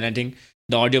Sound, and I think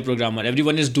the audio programmer,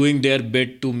 everyone is doing their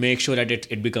bit to make sure that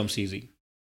it becomes easy.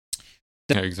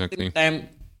 Yeah, exactly. I'm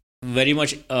very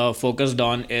much focused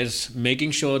on is making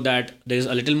sure that there is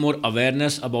a little more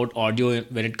awareness about audio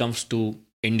when it comes to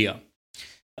India.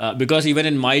 Because even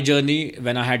in my journey,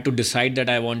 when I had to decide that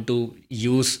I want to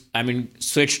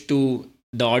switch to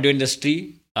the audio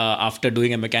industry after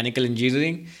doing a mechanical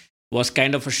engineering, was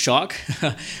kind of a shock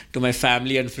to my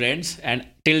family and friends. And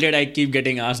till date, I keep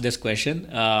getting asked this question.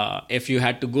 If you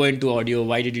had to go into audio,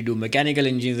 why did you do mechanical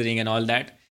engineering and all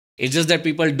that? It's just that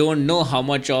people don't know how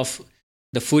much of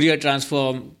the Fourier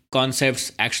transform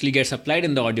concepts actually gets applied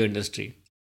in the audio industry.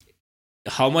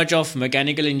 How much of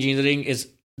mechanical engineering is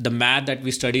the math that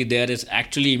we study there is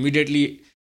actually immediately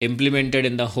implemented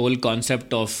in the whole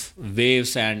concept of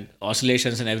waves and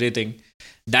oscillations and everything.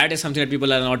 That is something that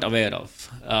people are not aware of.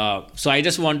 So I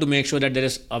just want to make sure that there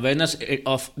is awareness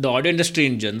of the audio industry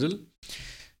in general.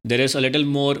 There is a little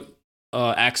more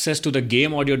access to the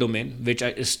game audio domain, which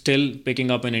is still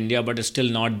picking up in India, but is still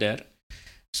not there.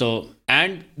 So,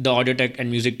 and the audio tech and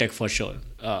music tech for sure.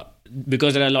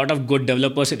 Because there are a lot of good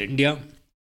developers in India,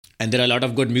 and there are a lot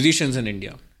of good musicians in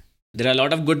India. There are a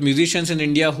lot of good musicians in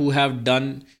India who have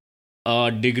done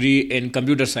a degree in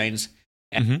computer science.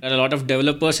 And there are a lot of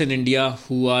developers in India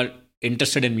who are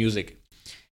interested in music.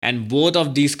 And both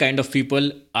of these kind of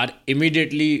people are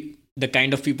immediately the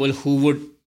kind of people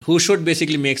who should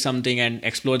basically make something and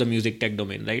explore the music tech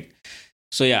domain, right?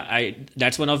 So yeah,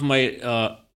 that's one of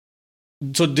my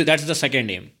that's the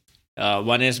second aim.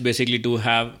 One is basically to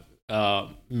have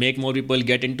make more people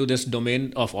get into this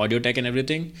domain of audio tech and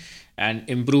everything, and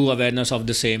improve awareness of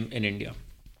the same in India.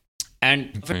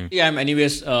 And I'm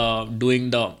anyways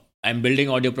I'm building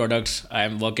audio products.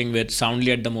 I'm working with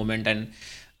Soundly at the moment, and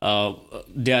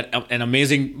they are an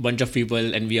amazing bunch of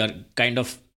people, and we are kind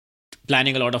of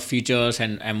planning a lot of features,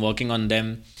 and I'm working on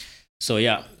them. So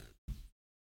yeah,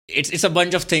 it's a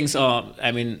bunch of things on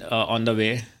the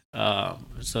way.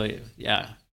 So yeah,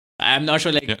 I'm not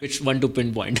sure which one to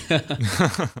pinpoint.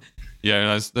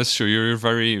 Yeah, that's true. You're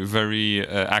very, very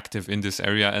active in this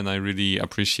area, and I really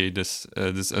appreciate this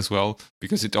as well,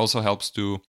 because it also helps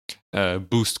to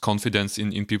boost confidence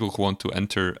in people who want to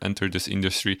enter this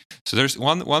industry. So there's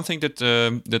one thing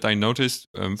that I noticed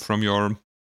from your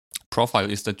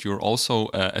profile is that you're also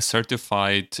a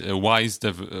certified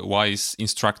WISE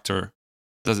instructor.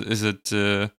 Is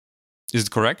it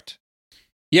correct?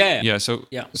 Yeah.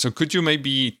 So could you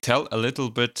maybe tell a little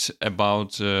bit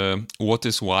about what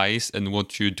is Wise and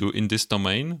what you do in this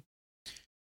domain?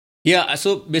 Yeah.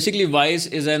 So basically, Wise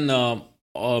is an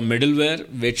middleware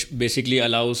which basically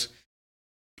allows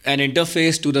an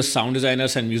interface to the sound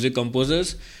designers and music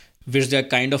composers, which they're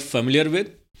kind of familiar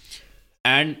with,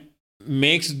 and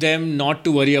makes them not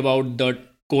to worry about the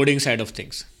coding side of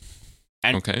things.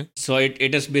 And Okay. so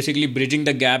it is basically bridging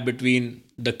the gap between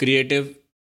the creative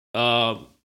uh,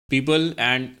 people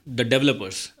and the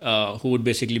developers who would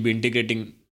basically be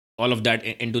integrating all of that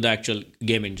into the actual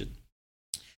game engine.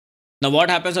 Now, what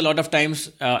happens a lot of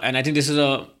times, and I think this is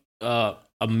a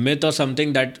myth or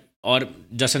something that, or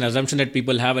just an assumption that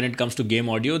people have when it comes to game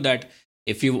audio, that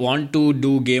if you want to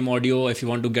do game audio, if you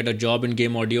want to get a job in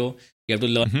game audio, you have to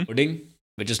learn coding,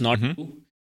 which is not true.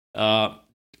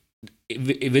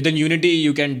 Within Unity,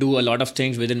 you can do a lot of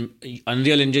things. Within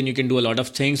Unreal Engine, you can do a lot of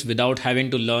things without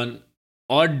having to learn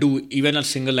or do even a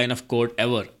single line of code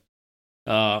ever.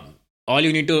 All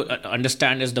you need to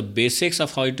understand is the basics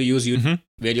of how to use Unity,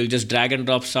 where you'll just drag and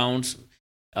drop sounds,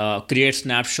 create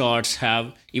snapshots,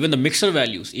 have even the mixer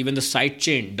values, even the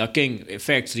sidechain, ducking,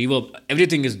 effects, reverb,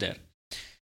 everything is there.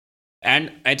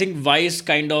 And I think Wise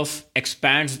kind of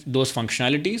expands those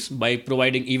functionalities by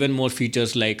providing even more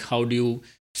features, like how do you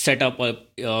set up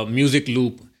a music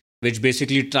loop, which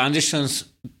basically transitions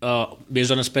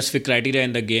based on a specific criteria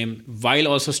in the game while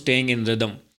also staying in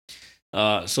rhythm.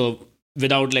 So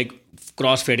without like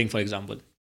crossfading, for example.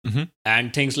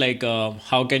 And things like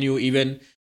how can you even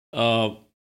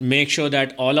make sure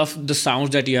that all of the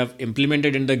sounds that you have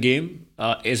implemented in the game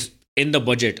is in the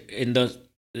budget, in the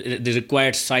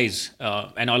required size,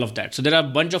 and all of that. So there are a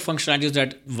bunch of functionalities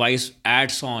that Wise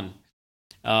adds on.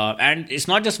 And it's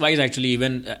not just Wise, actually,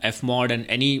 even Fmod and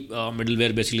any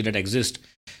middleware basically that exists.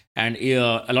 And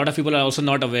a lot of people are also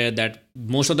not aware that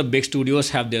most of the big studios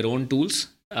have their own tools,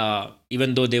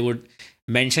 even though they would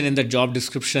mention in the job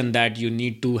description that you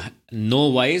need to know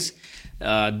Wise.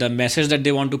 The message that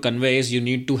they want to convey is you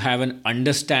need to have an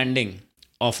understanding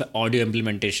of audio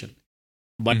implementation.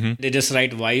 But they just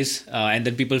write Wise, and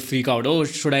then people freak out. Oh,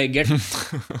 should I get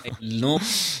like, no,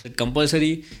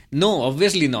 compulsory? No,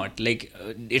 obviously not. Like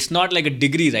it's not like a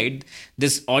degree, right?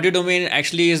 This audio domain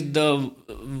actually is the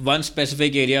one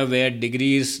specific area where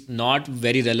degree is not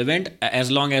very relevant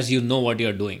as long as you know what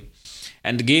you're doing.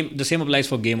 And the same applies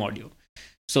for game audio.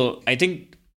 So I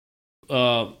think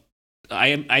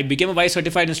I became a Wise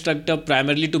certified instructor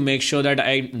primarily to make sure that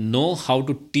I know how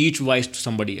to teach Wise to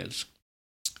somebody else.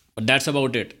 But that's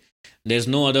about it. There's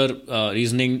no other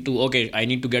reasoning to, okay, I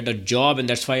need to get a job and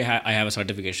that's why I have a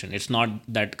certification. It's not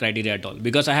that criteria at all.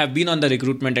 Because I have been on the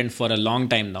recruitment end for a long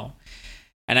time now.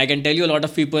 And I can tell you a lot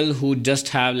of people who just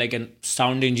have like a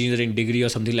sound engineering degree or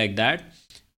something like that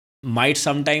might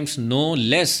sometimes know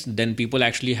less than people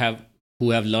actually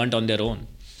who have learned on their own.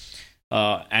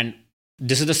 And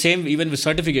this is the same even with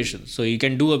certifications. So you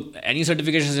can do any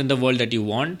certifications in the world that you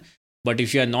want. But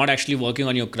if you are not actually working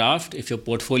on your craft, if your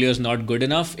portfolio is not good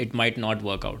enough, it might not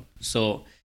work out. So,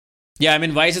 yeah, I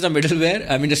mean, Wise is a middleware.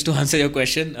 I mean, just to answer your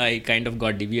question, I kind of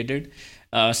got deviated.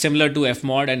 Similar to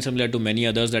Fmod and similar to many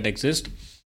others that exist.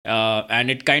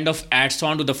 And it kind of adds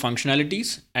on to the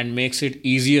functionalities and makes it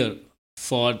easier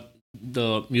for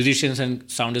the musicians and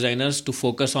sound designers to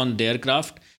focus on their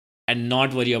craft and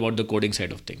not worry about the coding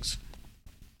side of things.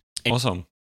 Awesome.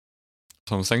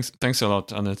 So thanks a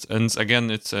lot, and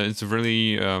again, it's a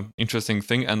really interesting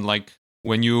thing. And like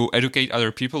when you educate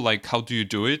other people, like how do you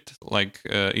do it? Like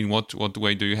in what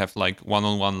way do you have like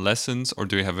one-on-one lessons, or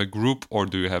do you have a group, or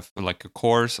do you have like a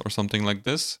course or something like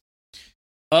this?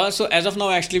 So as of now,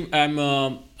 actually, I'm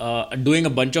doing a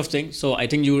bunch of things. So I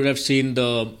think you would have seen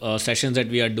the sessions that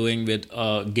we are doing with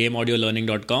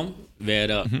gameaudiolearning.com,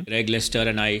 where Greg Lester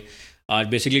and I are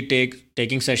basically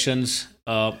taking sessions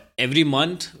every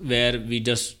month where we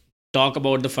just talk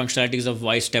about the functionalities of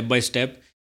Wise step by step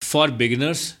for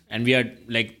beginners, and we are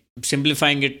like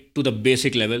simplifying it to the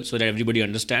basic level so that everybody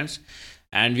understands.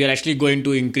 And we are actually going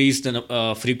to increase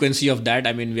the frequency of that.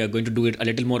 I mean, we are going to do it a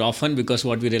little more often, because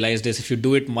what we realized is if you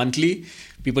do it monthly,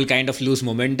 people kind of lose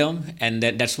momentum, and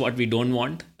that's what we don't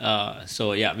want.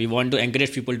 So yeah, we want to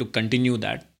encourage people to continue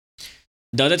that.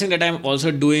 The other thing that I'm also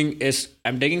doing is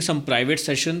I'm taking some private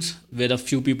sessions with a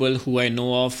few people who I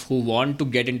know of who want to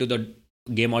get into the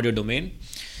game audio domain.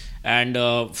 And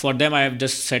for them, I have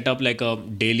just set up like a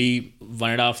daily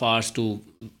 1.5 hours to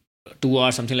 2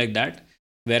 hours, something like that,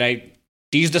 where I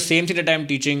teach the same thing that I'm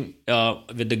teaching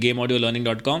with the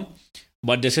gameaudiolearning.com.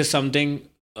 But this is something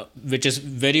which is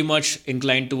very much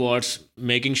inclined towards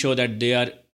making sure that they are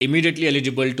immediately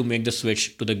eligible to make the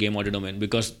switch to the game audio domain,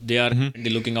 because they are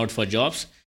looking out for jobs.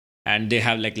 and they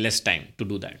have like less time to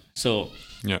do that. So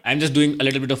Yeah. I'm just doing a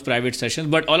little bit of private sessions,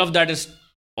 but all of that is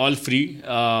all free.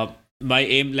 My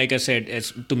aim, like I said,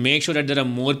 is to make sure that there are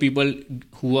more people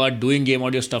who are doing game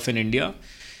audio stuff in India,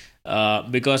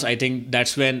 because I think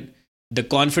that's when the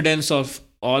confidence of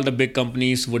all the big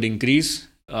companies would increase.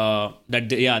 There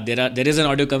is an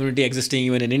audio community existing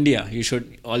even in India. You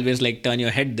should always like turn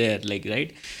your head there, like,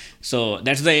 right. So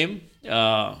that's the aim.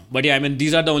 But yeah, I mean,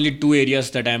 these are the only two areas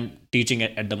that I'm teaching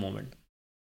at the moment.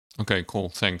 Okay, cool.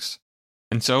 Thanks.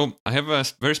 And so I have a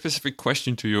very specific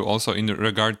question to you also in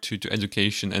regard to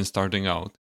education and starting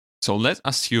out. So let's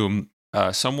assume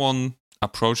someone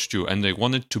approached you and they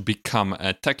wanted to become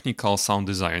a technical sound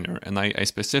designer. And I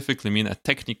specifically mean a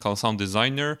technical sound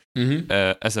designer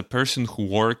as a person who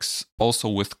works also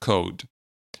with code.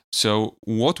 So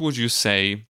what would you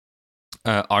say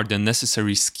are the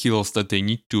necessary skills that they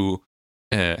need to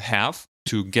have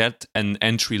to get an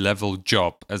entry-level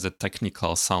job as a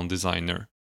technical sound designer?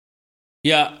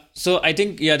 Yeah, so I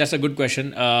think, that's a good question.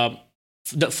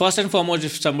 The first and foremost,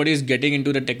 if somebody is getting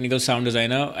into the technical sound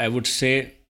designer, I would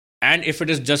say, and if it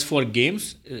is just for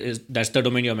games, that's the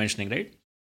domain you're mentioning, right?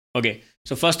 Okay,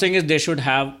 so first thing is they should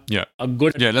have a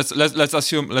good. Yeah, let's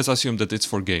assume that it's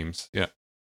for games. Yeah.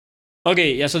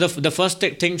 Okay, yeah. So the first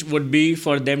thing would be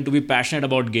for them to be passionate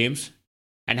about games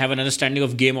and have an understanding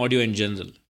of game audio in general,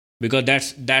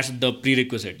 because that's the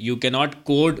prerequisite. You cannot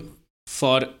code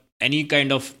for any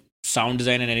kind of sound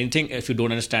design and anything if you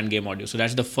don't understand game audio. So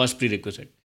that's the first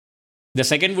prerequisite. The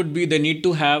second would be they need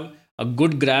to have a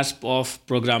good grasp of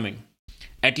programming,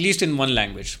 at least in one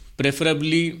language,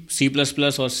 preferably C++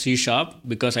 or C#,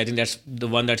 because I think that's the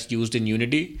one that's used in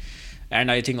Unity.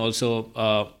 And I think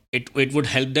also it would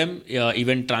help them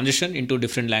even transition into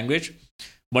different language.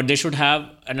 But they should have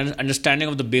an understanding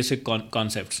of the basic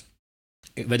concepts,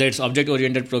 whether it's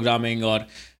object-oriented programming or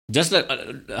just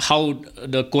how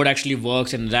the code actually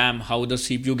works in RAM, how the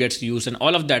CPU gets used, and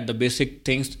all of that. The basic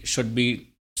things should be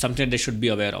something they should be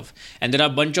aware of. And there are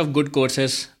a bunch of good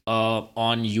courses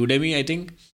on Udemy, I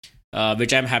think,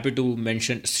 which I'm happy to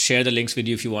share the links with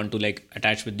you if you want to like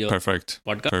attach with your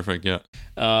podcast. Perfect, yeah.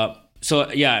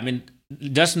 I mean,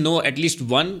 just know at least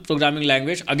one programming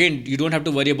language. Again, you don't have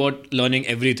to worry about learning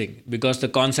everything because the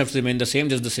concepts remain the same,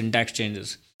 just the syntax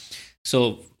changes.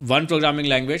 So one programming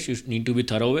language you need to be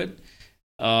thorough with.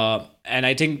 And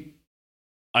I think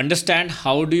understand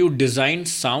how do you design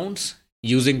sounds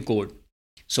using code.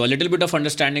 So a little bit of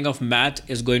understanding of math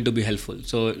is going to be helpful.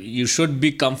 So you should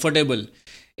be comfortable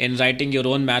in writing your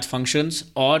own math functions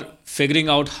or figuring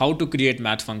out how to create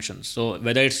math functions. So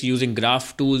whether it's using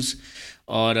graph tools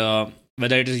or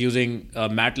whether it is using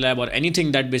MATLAB or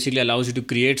anything that basically allows you to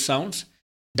create sounds,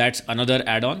 that's another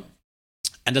add-on.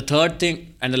 And the third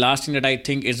thing and the last thing that I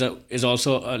think is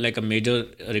also like a major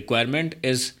requirement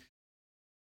is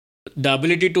the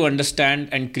ability to understand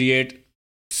and create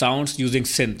sounds using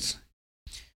synths.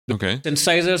 Okay.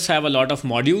 Synthesizers have a lot of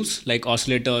modules like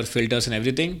oscillator, filters, and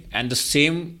everything, and the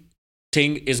same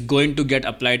thing is going to get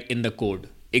applied in the code.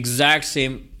 Exact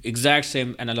same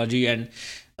analogy, and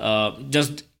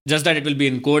just that it will be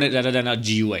in code rather than a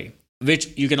GUI,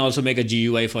 which you can also make a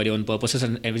GUI for your own purposes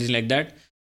and everything like that.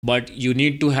 But you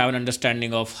need to have an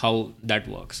understanding of how that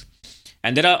works.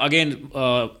 And there are, again,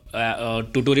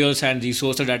 tutorials and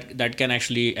resources that can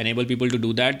actually enable people to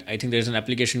do that. I think there's an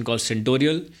application called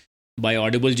Syntorial by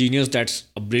Audible Genius. That's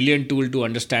a brilliant tool to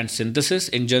understand synthesis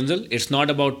in general. It's not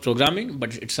about programming,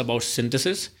 but it's about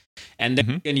synthesis. And then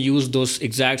you can use those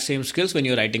exact same skills when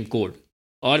you're writing code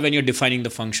or when you're defining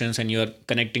the functions and you're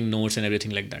connecting nodes and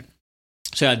everything like that.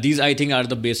 So yeah, these I think are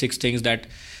the basics things that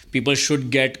people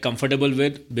should get comfortable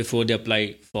with before they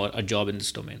apply for a job in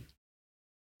this domain.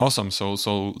 Awesome. So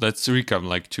let's recap.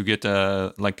 Like to get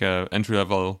a entry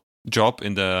level job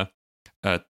in the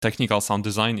technical sound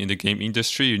design in the game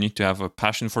industry, you need to have a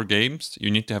passion for games. You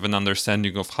need to have an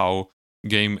understanding of how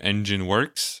game engine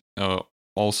works.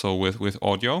 Also with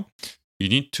audio, you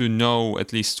need to know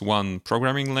at least one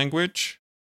programming language.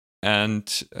 And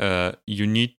you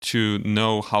need to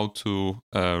know how to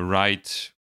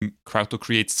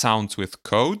create sounds with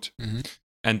code.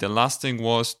 And the last thing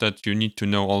was that you need to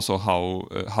know also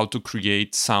how to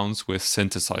create sounds with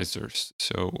synthesizers.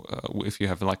 So if you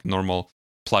have like normal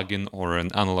plugin or an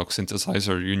analog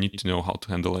synthesizer, you need to know how to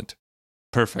handle it.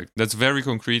 Perfect. That's very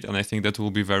concrete, and I think that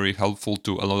will be very helpful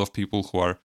to a lot of people who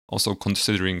are also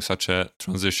considering such a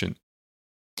transition.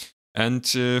 And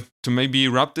to maybe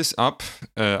wrap this up,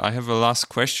 I have a last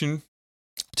question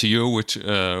to you, which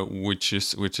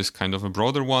is kind of a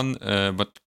broader one.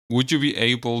 But would you be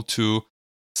able to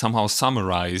somehow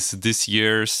summarize this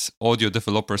year's Audio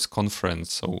Developers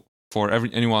Conference? So for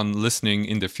anyone listening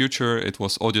in the future, it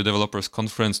was Audio Developers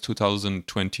Conference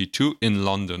 2022 in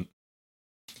London.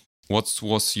 What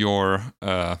was your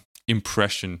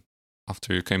impression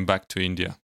after you came back to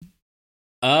India?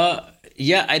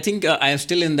 Yeah, I think I am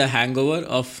still in the hangover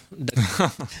of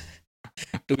the.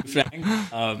 To be frank,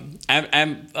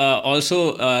 I'm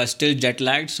also still jet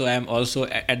lagged, so I'm also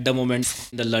at the moment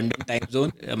in the London time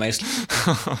zone. My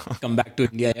come back to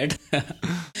India yet.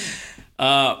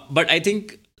 But I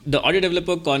think the Audio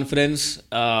Developer Conference,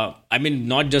 I mean,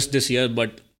 not just this year,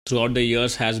 but throughout the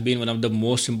years, has been one of the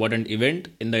most important event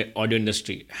in the audio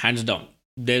industry, hands down.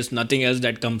 There's nothing else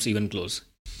that comes even close.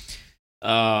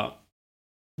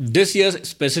 This year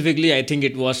specifically, I think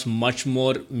it was much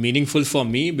more meaningful for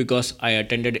me because I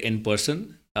attended in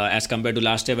person as compared to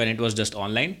last year when it was just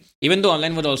online. Even though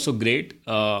online was also great,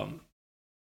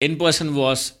 in person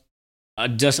was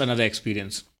just another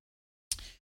experience.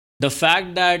 The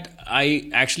fact that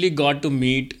I actually got to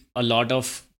meet a lot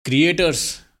of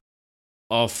creators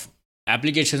of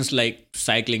applications like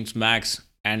Cyclings, Max,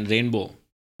 and Rainbow,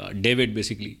 David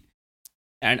basically,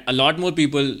 and a lot more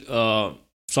people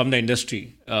from the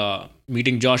industry,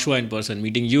 meeting Joshua in person,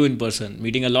 meeting you in person,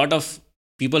 meeting a lot of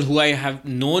people who I have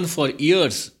known for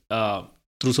years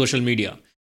through social media.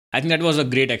 I think that was a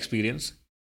great experience.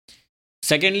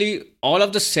 Secondly, all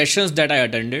of the sessions that I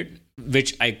attended,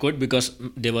 which I could because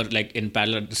they were like in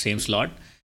parallel at the same slot,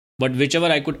 but whichever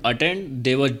I could attend,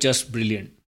 they were just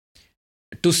brilliant.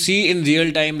 To see in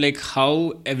real time like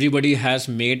how everybody has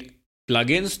made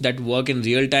plugins that work in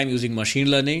real time using machine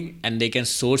learning, and they can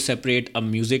source separate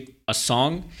a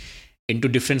song into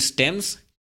different stems,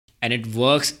 and it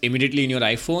works immediately in your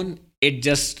iPhone. It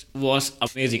just was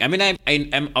amazing. I mean, I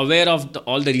am aware of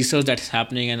all the research that's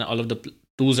happening and all of the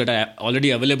tools that are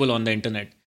already available on the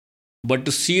internet, but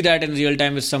to see that in real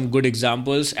time with some good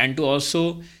examples, and to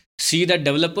also see that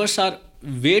developers are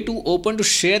way too open to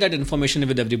share that information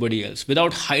with everybody else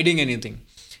without hiding anything,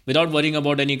 without worrying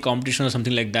about any competition or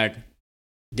something like that.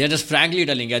 They're just frankly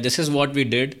telling, yeah, this is what we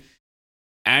did,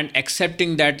 and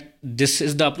accepting that this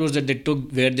is the approach that they took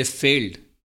where they failed,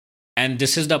 and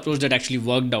this is the approach that actually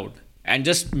worked out, and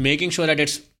just making sure that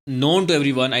it's known to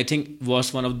everyone. I think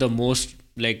was one of the most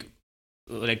brilliant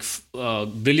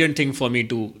thing for me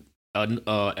to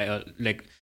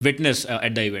witness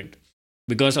at the event,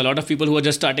 because a lot of people who are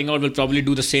just starting out will probably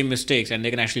do the same mistakes, and they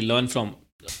can actually learn from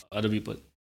other people.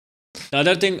 The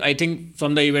other thing I think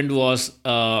from the event was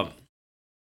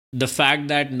the fact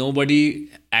that nobody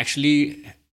actually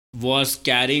was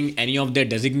carrying any of their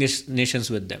designations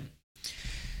with them.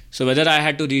 So whether I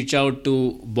had to reach out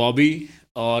to Bobby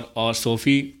or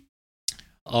Sophie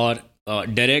or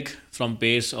Derek from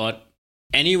Pace or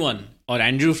anyone, or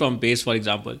Andrew from Pace, for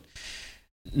example,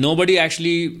 nobody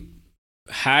actually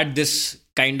had this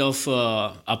kind of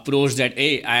approach that,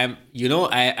 hey, I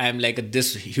am like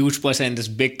this huge person in this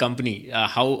big company.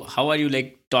 How are you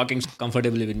like talking so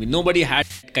comfortably with me? Nobody had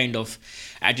that kind of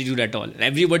attitude at all.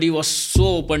 Everybody was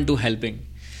so open to helping.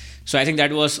 So I think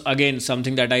that was again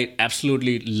something that I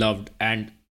absolutely loved, and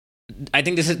I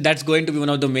think that's going to be one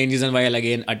of the main reasons why I'll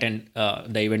again attend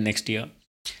the event next year,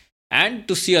 and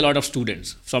to see a lot of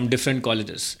students from different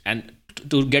colleges, and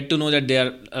to get to know that there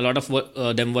are a lot of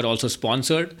them were also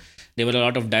sponsored. There were a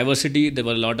lot of diversity. There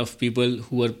were a lot of people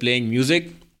who were playing music,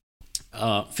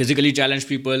 physically challenged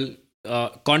people,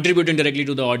 contributing directly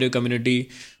to the audio community,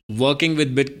 working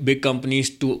with big companies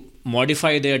to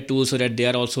modify their tools so that they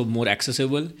are also more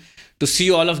accessible. To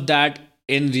see all of that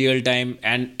in real time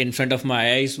and in front of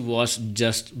my eyes was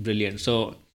just brilliant.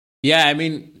 So yeah, I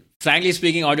mean, frankly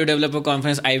speaking, Audio Developer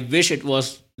Conference, I wish it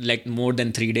was like more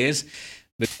than 3 days,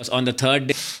 because on the third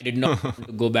day I did not want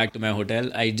to go back to my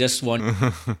hotel. I just want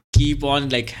to keep on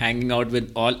like hanging out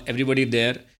with everybody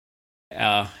there.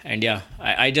 And yeah,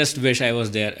 I just wish I was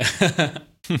there.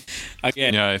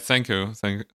 Again. Yeah, thank you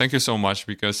so much,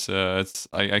 because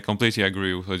I completely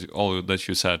agree with all that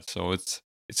you said. So it's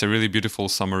a really beautiful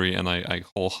summary, and I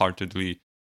wholeheartedly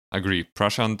agree.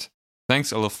 Prashant,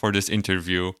 thanks a lot for this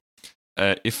interview.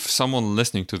 If someone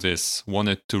listening to this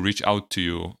wanted to reach out to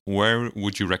you, where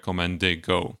would you recommend they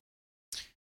go?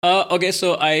 Okay,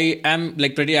 so I am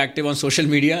like pretty active on social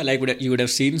media, like you would have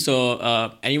seen.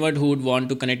 So anyone who would want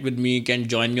to connect with me can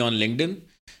join me on LinkedIn.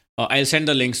 I'll send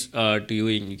the links to you,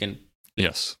 and you can.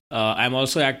 Yes. I'm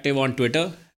also active on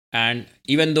Twitter, and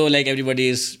even though like everybody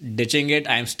is ditching it,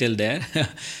 I'm still there.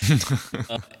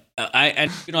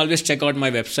 And you can always check out my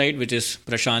website, which is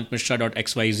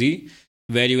prashantmishra.xyz,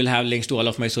 where you will have links to all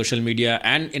of my social media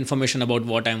and information about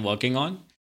what I'm working on.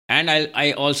 And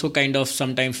I also kind of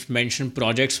sometimes mention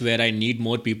projects where I need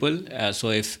more people. So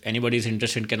if anybody is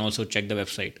interested, can also check the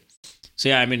website. So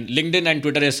yeah, I mean, LinkedIn and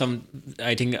Twitter is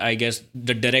I guess,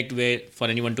 the direct way for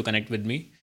anyone to connect with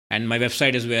me. And my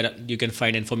website is where you can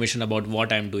find information about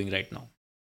what I'm doing right now.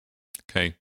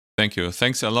 Okay. Thank you.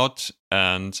 Thanks a lot.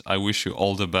 And I wish you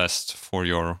all the best for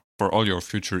all your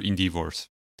future endeavors.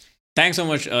 Thanks so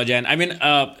much, Jan. I mean,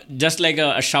 just like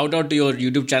a shout out to your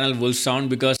YouTube channel, Wolf Sound,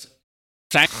 because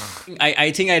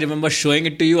I think I remember showing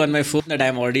it to you on my phone that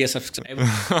I'm already a subscriber.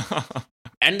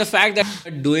 And the fact that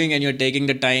you're doing and you're taking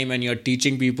the time and you're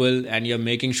teaching people and you're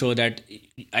making sure that,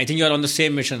 I think you're on the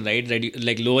same mission, right?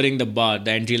 Like lowering the bar,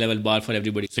 the entry level bar for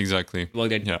everybody. Exactly.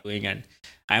 Work that you're doing. And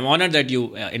I'm honored that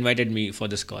you invited me for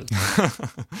this call.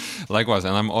 Likewise.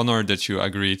 And I'm honored that you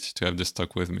agreed to have this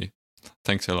talk with me.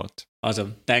 Thanks a lot.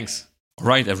 Awesome. Thanks. All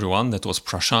right, everyone. That was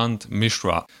Prashant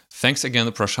Mishra. Thanks again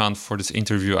to Prashant for this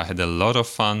interview. I had a lot of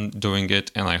fun doing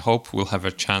it, and I hope we'll have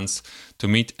a chance to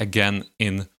meet again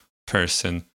in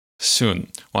person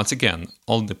soon. Once again,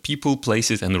 all the people,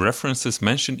 places, and references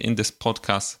mentioned in this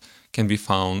podcast can be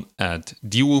found at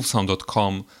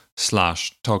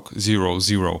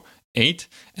thewolfsound.com/talk008.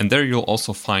 And there you'll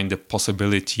also find the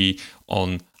possibility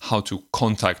on how to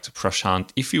contact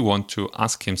Prashant if you want to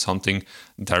ask him something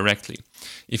directly.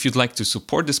 If you'd like to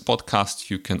support this podcast,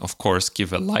 you can, of course,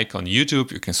 give a like on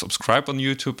YouTube. You can subscribe on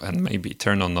YouTube and maybe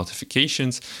turn on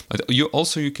notifications. But you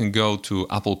can go to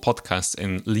Apple Podcasts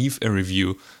and leave a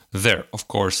review there, of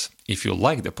course, if you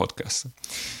like the podcast.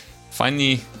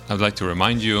 Finally, I'd like to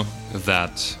remind you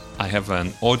that I have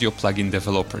an audio plugin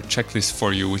developer checklist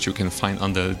for you, which you can find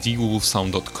under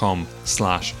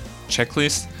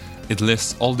thewolfsound.com/checklist. It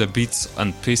lists all the bits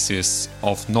and pieces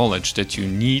of knowledge that you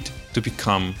need to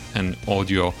become an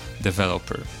audio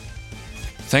developer.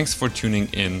 Thanks for tuning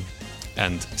in,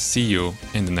 and see you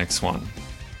in the next one.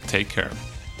 Take care.